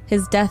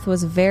 His death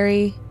was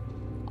very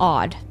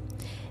odd.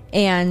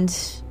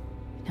 And,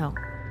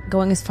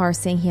 going as far as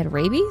saying he had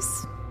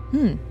rabies?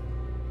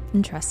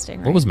 Interesting,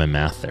 right? What was my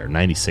math there?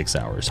 96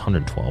 hours,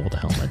 112. What the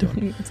hell am I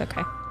doing? It's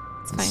okay.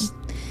 It's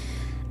fine.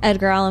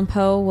 Edgar Allan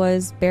Poe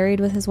was buried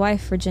with his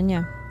wife,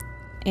 Virginia,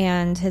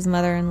 and his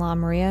mother-in-law,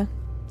 Maria,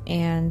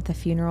 and the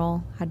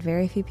funeral had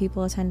very few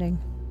people attending.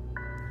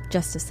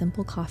 Just a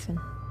simple coffin,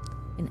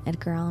 and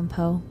Edgar Allan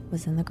Poe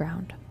was in the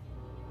ground.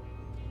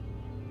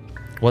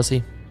 Was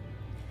he?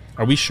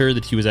 Are we sure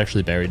that he was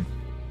actually buried?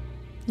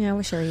 Yeah,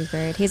 we're sure he was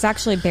buried. He's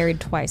actually buried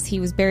twice. He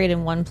was buried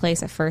in one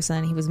place at first, and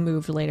then he was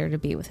moved later to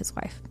be with his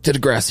wife. Did a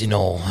grassy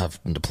knoll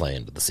have to play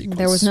into the sequence?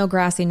 There was no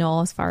grassy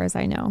knoll as far as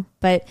I know.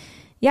 But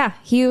yeah,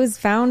 he was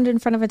found in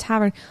front of a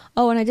tavern.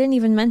 Oh, and I didn't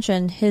even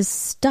mention his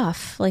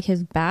stuff, like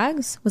his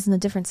bags, was in a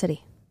different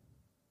city.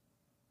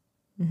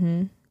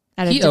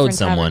 He owed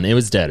someone. It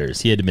was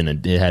debtors. It had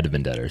to have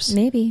been debtors.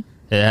 Maybe.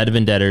 It had to have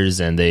been debtors,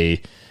 and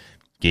they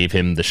gave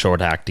him the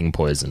short-acting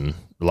poison,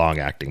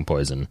 long-acting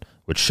poison,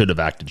 which should have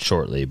acted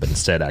shortly, but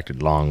instead acted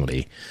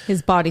longly.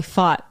 His body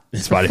fought.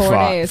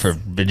 For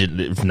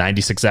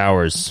 96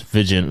 hours,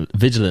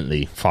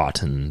 vigilantly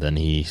fought, and then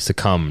he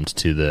succumbed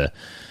to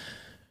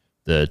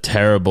the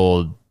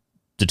terrible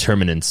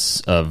determinants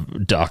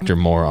of Dr.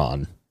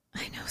 Moron.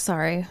 I know,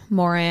 sorry.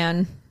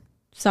 Moran.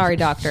 Sorry,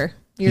 doctor.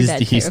 You're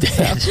dead, he's too.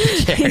 Dead.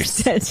 So.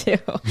 He's dead, too.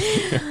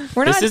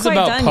 We're not This is quite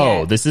about done Poe.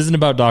 yet. This isn't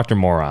about Dr.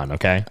 Moron,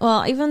 okay?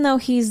 Well, even though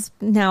he's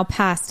now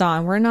passed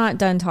on, we're not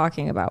done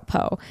talking about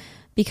Poe.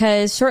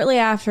 Because shortly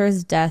after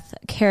his death,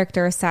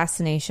 character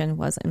assassination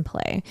was in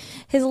play.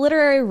 His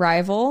literary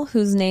rival,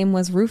 whose name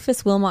was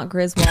Rufus Wilmot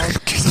Griswold,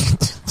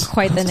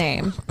 quite the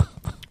name,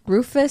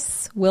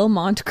 Rufus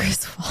Wilmot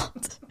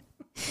Griswold,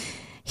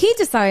 he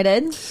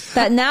decided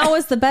that now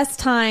was the best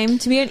time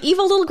to be an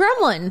evil little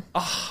gremlin.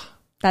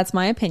 That's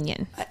my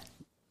opinion.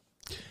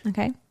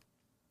 Okay.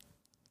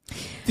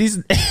 These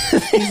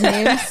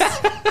names,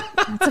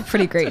 that's a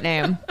pretty great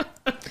name.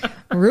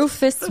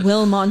 Rufus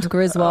Wilmot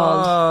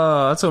Griswold.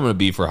 That's what I'm going to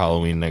be for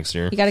Halloween next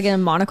year. You got to get a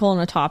monocle and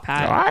a top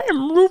hat. I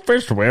am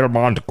Rufus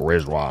Wilmot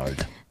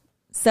Griswold.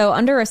 So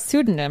under a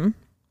pseudonym,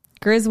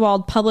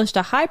 Griswold published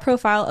a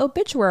high-profile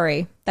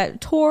obituary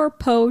that tore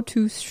Poe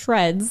to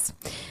shreds,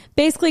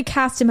 basically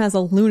cast him as a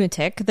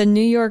lunatic. The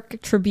New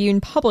York Tribune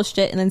published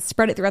it and then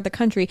spread it throughout the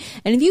country.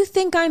 And if you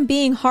think I'm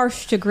being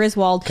harsh to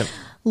Griswold,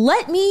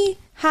 let me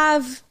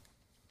have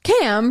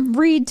Cam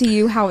read to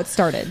you how it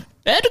started.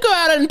 Edgar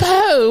Allan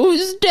Poe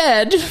is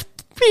dead.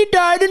 He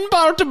died in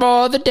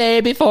Baltimore the day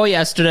before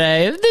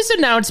yesterday. This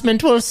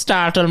announcement will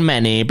startle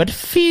many, but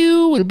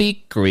few will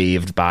be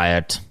grieved by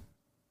it.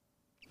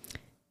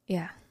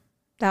 Yeah,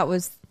 that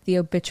was the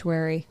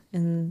obituary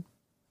in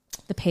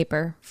the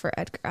paper for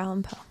Edgar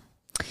Allan Poe.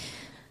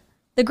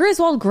 The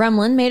Griswold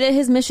Gremlin made it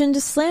his mission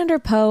to slander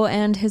Poe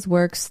and his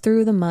works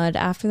through the mud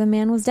after the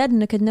man was dead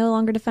and could no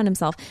longer defend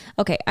himself.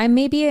 Okay, I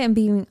maybe am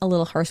being a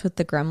little harsh with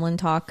the Gremlin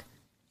talk.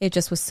 It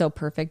just was so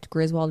perfect.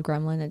 Griswold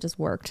Gremlin, it just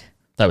worked.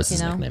 That was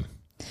his nickname.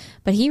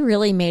 But he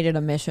really made it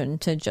a mission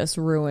to just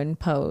ruin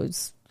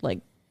Poe's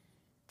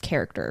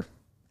character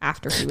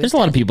after he was There's dead. a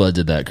lot of people that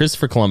did that.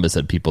 Christopher Columbus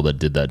had people that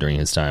did that during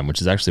his time, which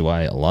is actually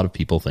why a lot of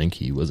people think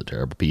he was a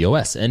terrible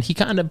POS. And he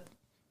kind of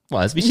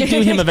was. We should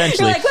do him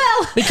eventually. You're like,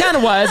 well. He kind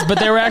of was, but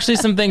there were actually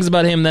some things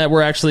about him that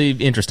were actually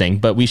interesting.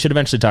 But we should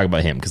eventually talk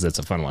about him because that's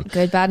a fun one.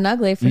 Good, bad, and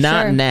ugly, for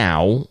Not sure.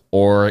 now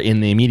or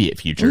in the immediate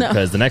future, No.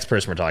 because the next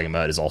person we're talking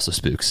about is also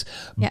Spooks.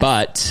 Yes.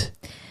 But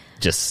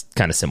just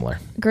kind of similar.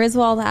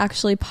 Griswold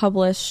actually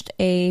published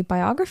a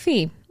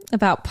biography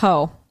about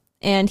Poe,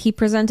 and he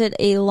presented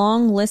a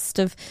long list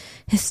of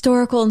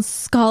historical and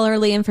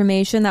scholarly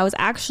information that was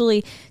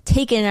actually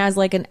taken as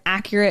an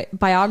accurate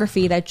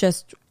biography that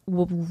just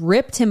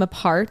ripped him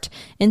apart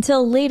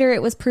until later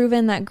it was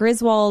proven that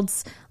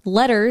Griswold's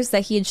letters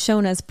that he had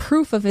shown as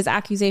proof of his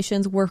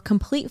accusations were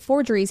complete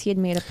forgeries he had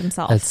made up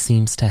himself. That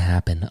seems to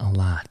happen a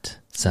lot.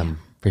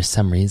 For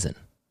some reason.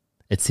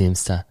 It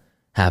seems to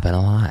happen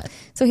a lot.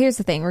 So here's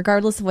the thing.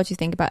 Regardless of what you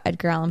think about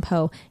Edgar Allan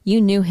Poe, you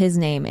knew his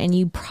name, and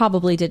you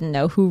probably didn't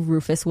know who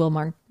Rufus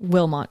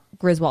Wilmot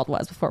Griswold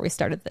was before we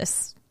started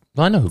this.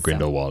 Well, I know who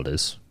Grindelwald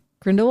is.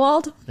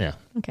 Grindelwald? Yeah.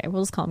 Okay,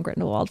 we'll just call him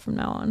Grindelwald from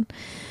now on.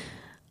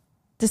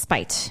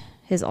 Despite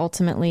his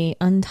ultimately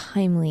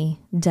untimely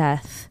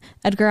death,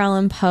 Edgar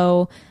Allan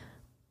Poe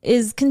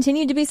is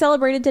continued to be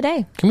celebrated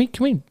today. Can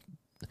we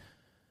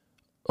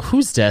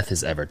whose death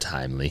is ever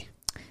timely?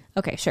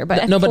 Okay, sure,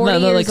 but No, at but 40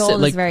 no, years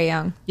old is very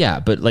young. Yeah,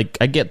 but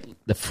I get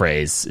the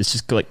phrase. It's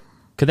just could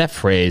that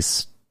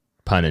phrase,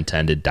 pun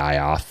intended, die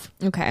off?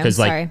 Okay, I'm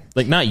sorry.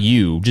 Not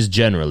you, just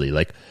generally,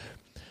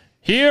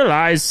 here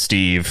lies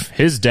Steve.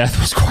 His death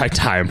was quite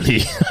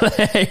timely.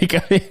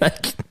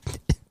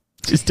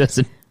 Just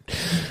doesn't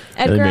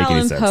Edgar really make any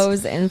Allan sense.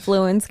 Poe's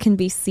influence can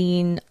be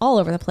seen all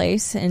over the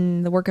place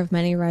in the work of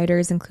many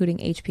writers, including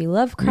H.P.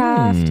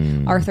 Lovecraft,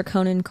 Arthur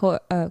Conan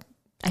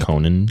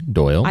Conan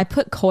Doyle. I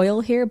put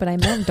Coyle here, but I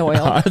meant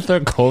Doyle. Arthur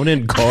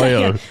Conan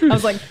Doyle. I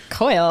was like,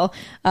 Coyle.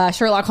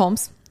 Sherlock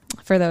Holmes,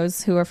 for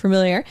those who are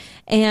familiar.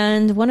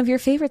 And one of your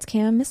favorites,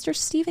 Cam, Mr.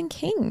 Stephen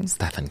King.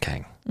 Stephen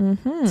King.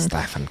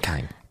 Stephen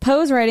King.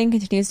 Poe's writing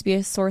continues to be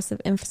a source of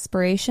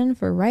inspiration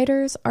for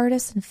writers,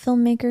 artists, and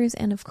filmmakers.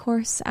 And of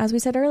course, as we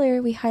said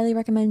earlier, we highly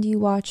recommend you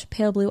watch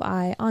Pale Blue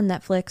Eye on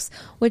Netflix,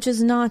 which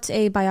is not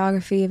a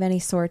biography of any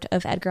sort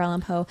of Edgar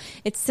Allan Poe.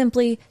 It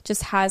simply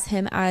just has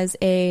him as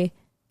a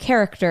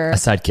character. A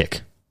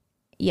sidekick.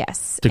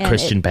 Yes. To and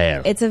Christian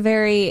Bale. It's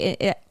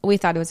we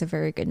thought it was a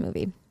very good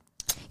movie.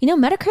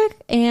 Metacritic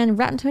and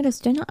Rotten Tomatoes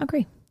do not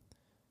agree.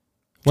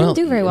 Didn't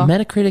do very well.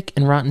 Metacritic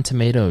and Rotten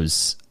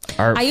Tomatoes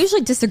are I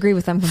usually disagree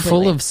with them completely.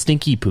 full of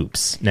stinky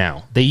poops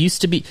now. They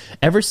used to be,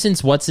 ever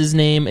since what's his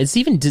name? It's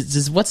even,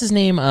 what's his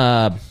name?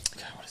 God,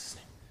 what is his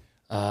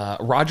name?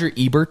 Roger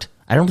Ebert.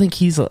 I don't think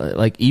he's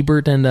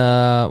Ebert and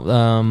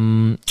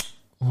I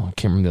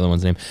can't remember the other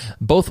one's name.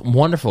 Both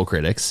wonderful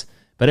critics.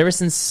 But ever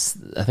since,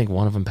 I think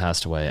one of them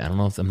passed away. I'm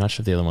not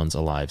sure if the other one's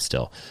alive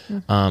still.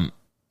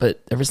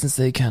 But ever since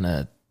they kind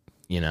of,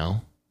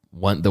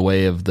 went the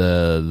way of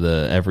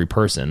the every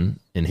person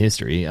in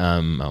history, I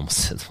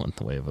almost said went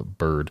the way of a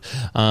bird.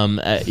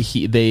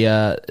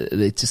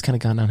 They just kind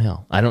of gone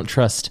downhill. I don't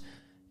trust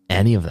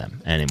any of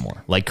them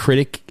anymore.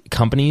 Critic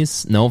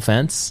companies, no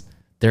offense,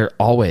 they're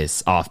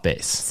always off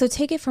base. So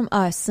take it from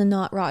us and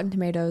not Rotten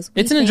Tomatoes.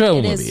 It's an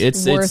enjoyable movie.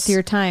 It's worth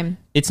your time.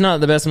 It's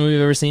not the best movie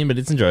I've ever seen, but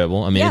it's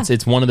enjoyable. I mean, Yeah.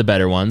 it's one of the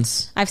better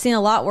ones. I've seen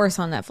a lot worse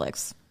on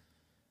Netflix.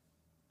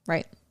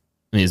 Right.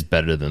 I mean, it's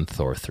better than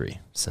Thor 3.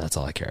 So that's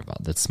all I care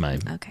about. That's my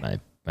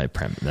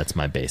that's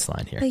my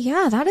baseline here. But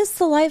yeah, that is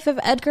the life of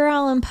Edgar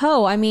Allan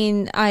Poe. I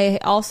mean, I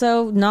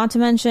also, not to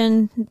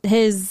mention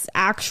his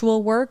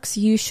actual works,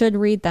 you should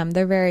read them.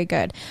 They're very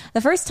good.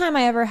 The first time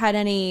I ever had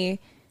any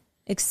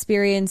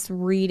experience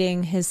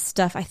reading his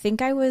stuff, I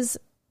think I was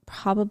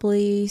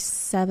probably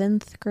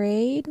 7th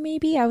grade,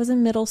 maybe. I was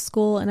in middle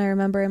school, and I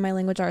remember in my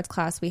language arts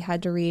class, we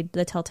had to read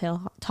The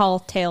Tall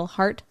Tale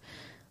Heart.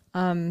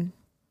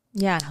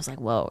 Yeah, and I was like,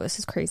 whoa, this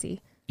is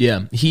crazy.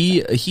 Yeah,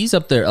 he's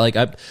up there.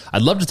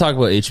 I'd love to talk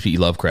about H.P.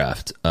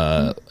 Lovecraft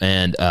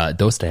and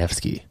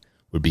Dostoevsky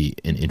would be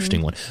an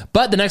interesting one.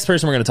 But the next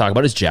person we're going to talk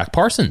about is Jack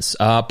Parsons.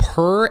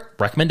 Per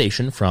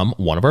recommendation from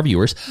one of our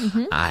viewers,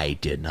 I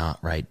did not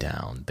write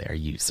down their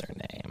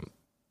username.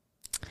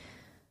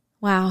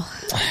 Wow.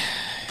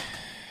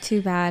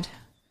 Too bad.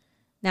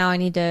 Now I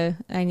need to,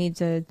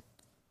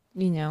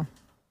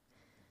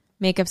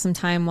 make up some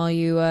time while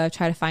you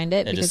try to find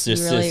it. Yeah, because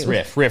just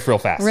riff real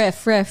fast.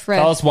 Riff.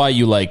 Tell us why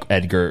you like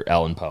Edgar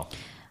Allan Poe.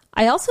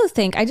 I also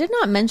think, I did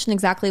not mention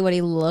exactly what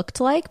he looked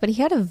like, but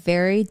he had a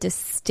very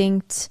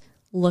distinct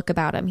look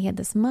about him. He had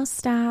this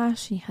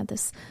mustache, he had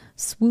this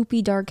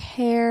swoopy dark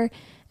hair,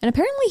 and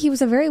apparently he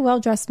was a very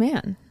well-dressed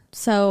man.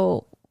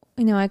 So,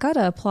 I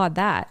gotta applaud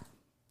that.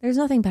 There's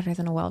nothing better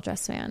than a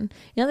well-dressed man.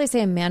 They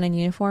say a man in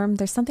uniform,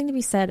 there's something to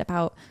be said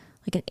about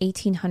like an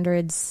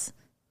 1800s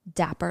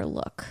dapper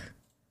look.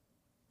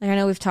 Like I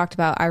know we've talked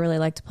about, I really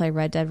like to play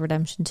Red Dead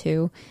Redemption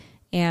 2,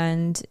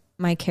 and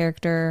my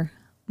character,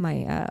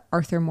 my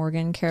Arthur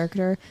Morgan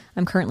character,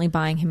 I'm currently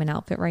buying him an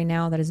outfit right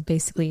now that is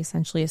basically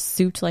essentially a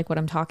suit like what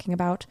I'm talking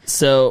about.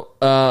 So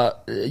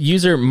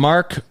user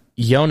Mark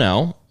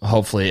Yono,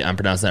 hopefully I'm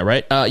pronouncing that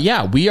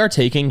right. We are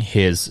taking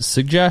his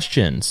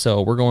suggestion.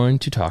 So we're going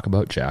to talk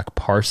about Jack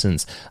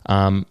Parsons.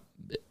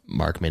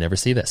 Mark may never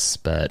see this,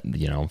 but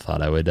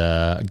thought I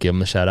would give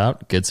him a shout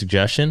out. Good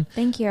suggestion.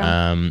 Thank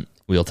you.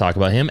 We'll talk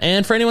about him.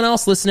 And for anyone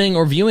else listening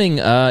or viewing,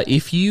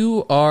 if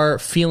you are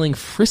feeling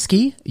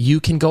frisky, you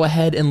can go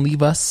ahead and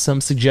leave us some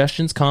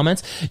suggestions,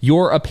 comments,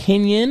 your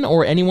opinion,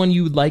 or anyone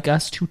you would like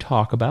us to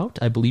talk about.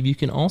 I believe you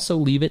can also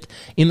leave it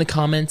in the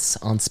comments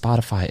on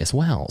Spotify as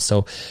well.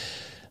 So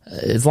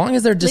as long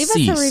as they're deceased.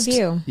 Leave us a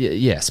review.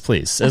 Yes,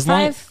 please.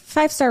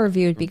 Five-star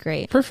review would be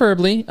great.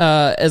 Preferably.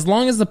 As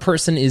long as the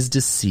person is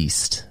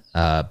deceased.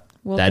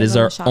 That is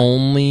our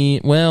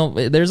only... Well,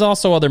 there's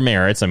also other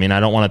merits. I mean, I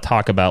don't want to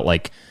talk about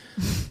like...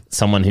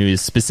 someone who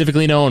is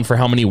specifically known for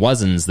how many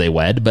wasn't they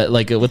wed, but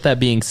like with that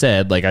being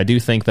said, like I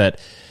do think that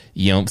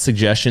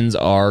suggestions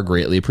are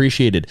greatly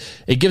appreciated.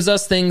 It gives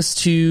us things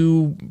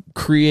to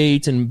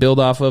create and build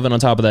off of, and on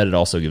top of that, it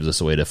also gives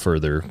us a way to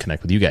further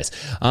connect with you guys.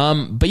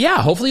 But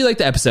yeah, hopefully you liked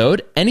the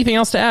episode. Anything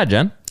else to add,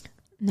 Jen?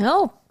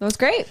 No, that was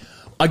great.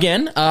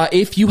 Again,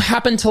 if you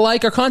happen to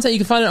like our content, you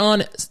can find it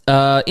on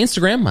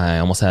Instagram. I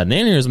almost had an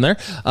aneurysm there.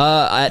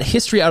 At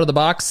History Out of the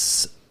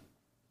Box.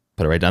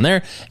 Put it right down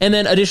there. And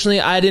then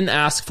additionally, I didn't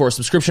ask for a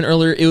subscription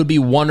earlier. It would be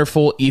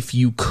wonderful if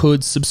you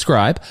could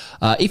subscribe.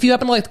 If you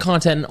happen to like the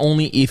content, and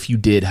only if you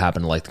did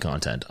happen to like the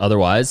content.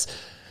 Otherwise,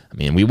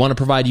 we want to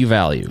provide you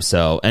value.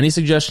 So any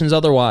suggestions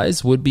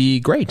otherwise would be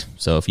great.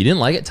 So if you didn't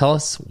like it, tell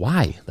us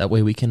why. That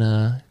way we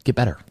can get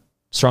better,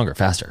 stronger,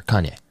 faster.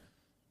 Kanye.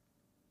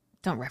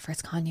 Don't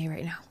reference Kanye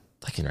right now.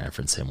 I can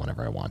reference him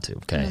whenever I want to.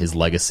 Okay. His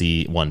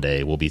legacy one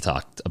day will be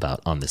talked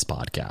about on this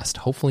podcast.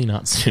 Hopefully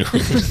not soon.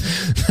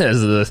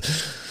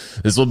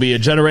 This will be a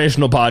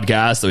generational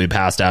podcast that we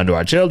pass down to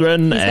our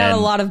children. He's got a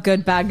lot of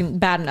good, bad,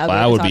 and ugly.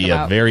 That would be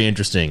a very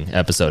interesting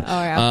episode.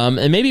 Oh, yeah.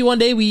 And maybe one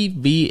day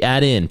we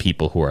add in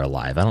people who are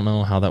alive. I don't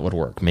know how that would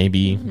work.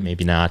 Maybe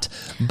not.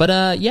 But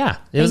it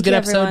was a good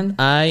episode. Everyone.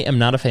 I am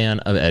not a fan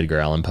of Edgar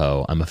Allan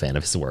Poe. I'm a fan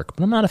of his work,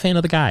 but I'm not a fan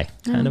of the guy.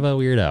 Kind of a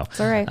weirdo.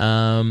 It's all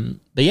right.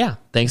 But yeah,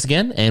 thanks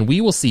again, and we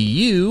will see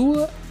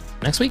you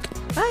next week.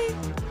 Bye.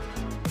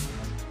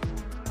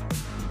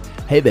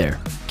 Hey there,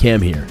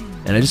 Cam here.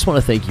 And I just want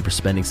to thank you for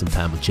spending some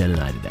time with Jen and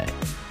I today.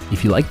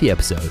 If you like the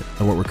episode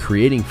and what we're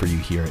creating for you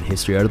here at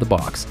History Out of the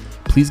Box,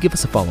 please give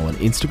us a follow on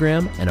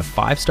Instagram and a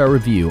 5-star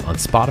review on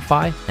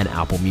Spotify and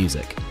Apple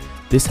Music.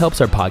 This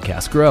helps our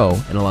podcast grow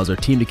and allows our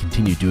team to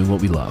continue doing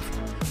what we love.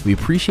 We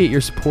appreciate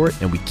your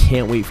support, and we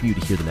can't wait for you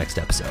to hear the next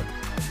episode.